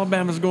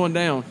 Alabama's going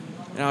down.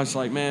 And I was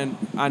like, man,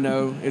 I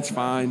know, it's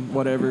fine,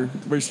 whatever.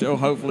 We're still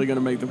hopefully going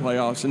to make the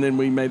playoffs. And then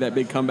we made that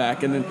big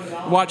comeback, and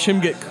then watch him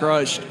get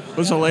crushed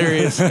was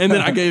hilarious. And then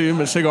I gave him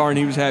a cigar, and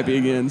he was happy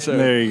again. So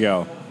there you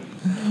go.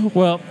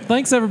 Well,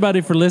 thanks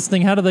everybody for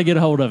listening. How do they get a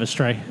hold of us,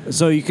 Trae?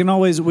 So you can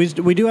always,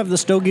 we do have the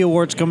Stogie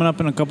Awards coming up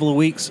in a couple of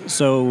weeks,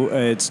 so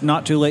it's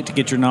not too late to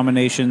get your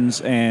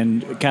nominations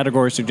and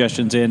category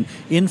suggestions in.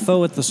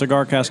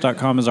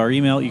 info@thecigarcast.com is our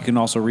email. You can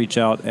also reach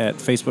out at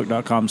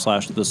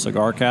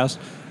facebook.com/thecigarcast,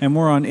 and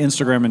we're on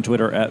Instagram and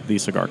Twitter at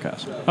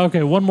thecigarcast.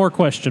 Okay, one more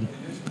question.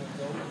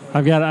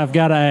 I've got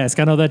to ask.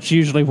 I know that's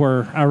usually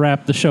where I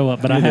wrap the show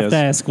up, but I have to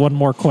ask one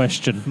more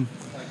question.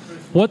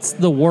 What's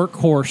the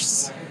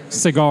workhorse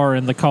cigar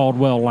in the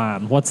Caldwell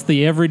line? What's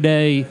the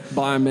everyday?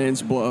 Blind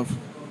Man's Bluff.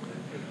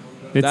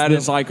 That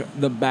is like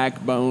the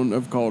backbone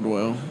of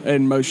Caldwell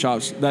in most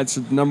shops. That's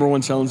the number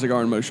one selling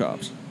cigar in most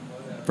shops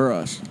for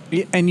us.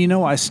 And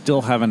I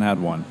still haven't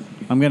had one.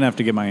 I'm going to have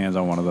to get my hands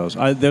on one of those.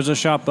 There's a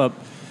shop up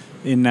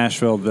in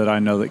Nashville that I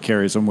know that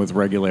carries them with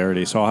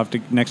regularity, so I'll have to,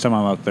 next time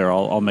I'm up there,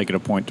 I'll make it a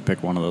point to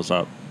pick one of those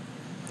up.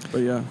 But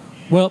yeah.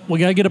 Well, we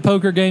got to get a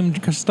poker game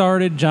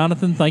started.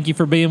 Jonathan, thank you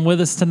for being with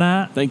us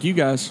tonight. Thank you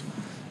guys.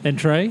 And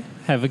Trae,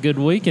 have a good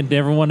week. And to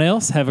everyone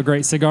else, have a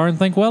great cigar and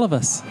think well of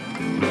us.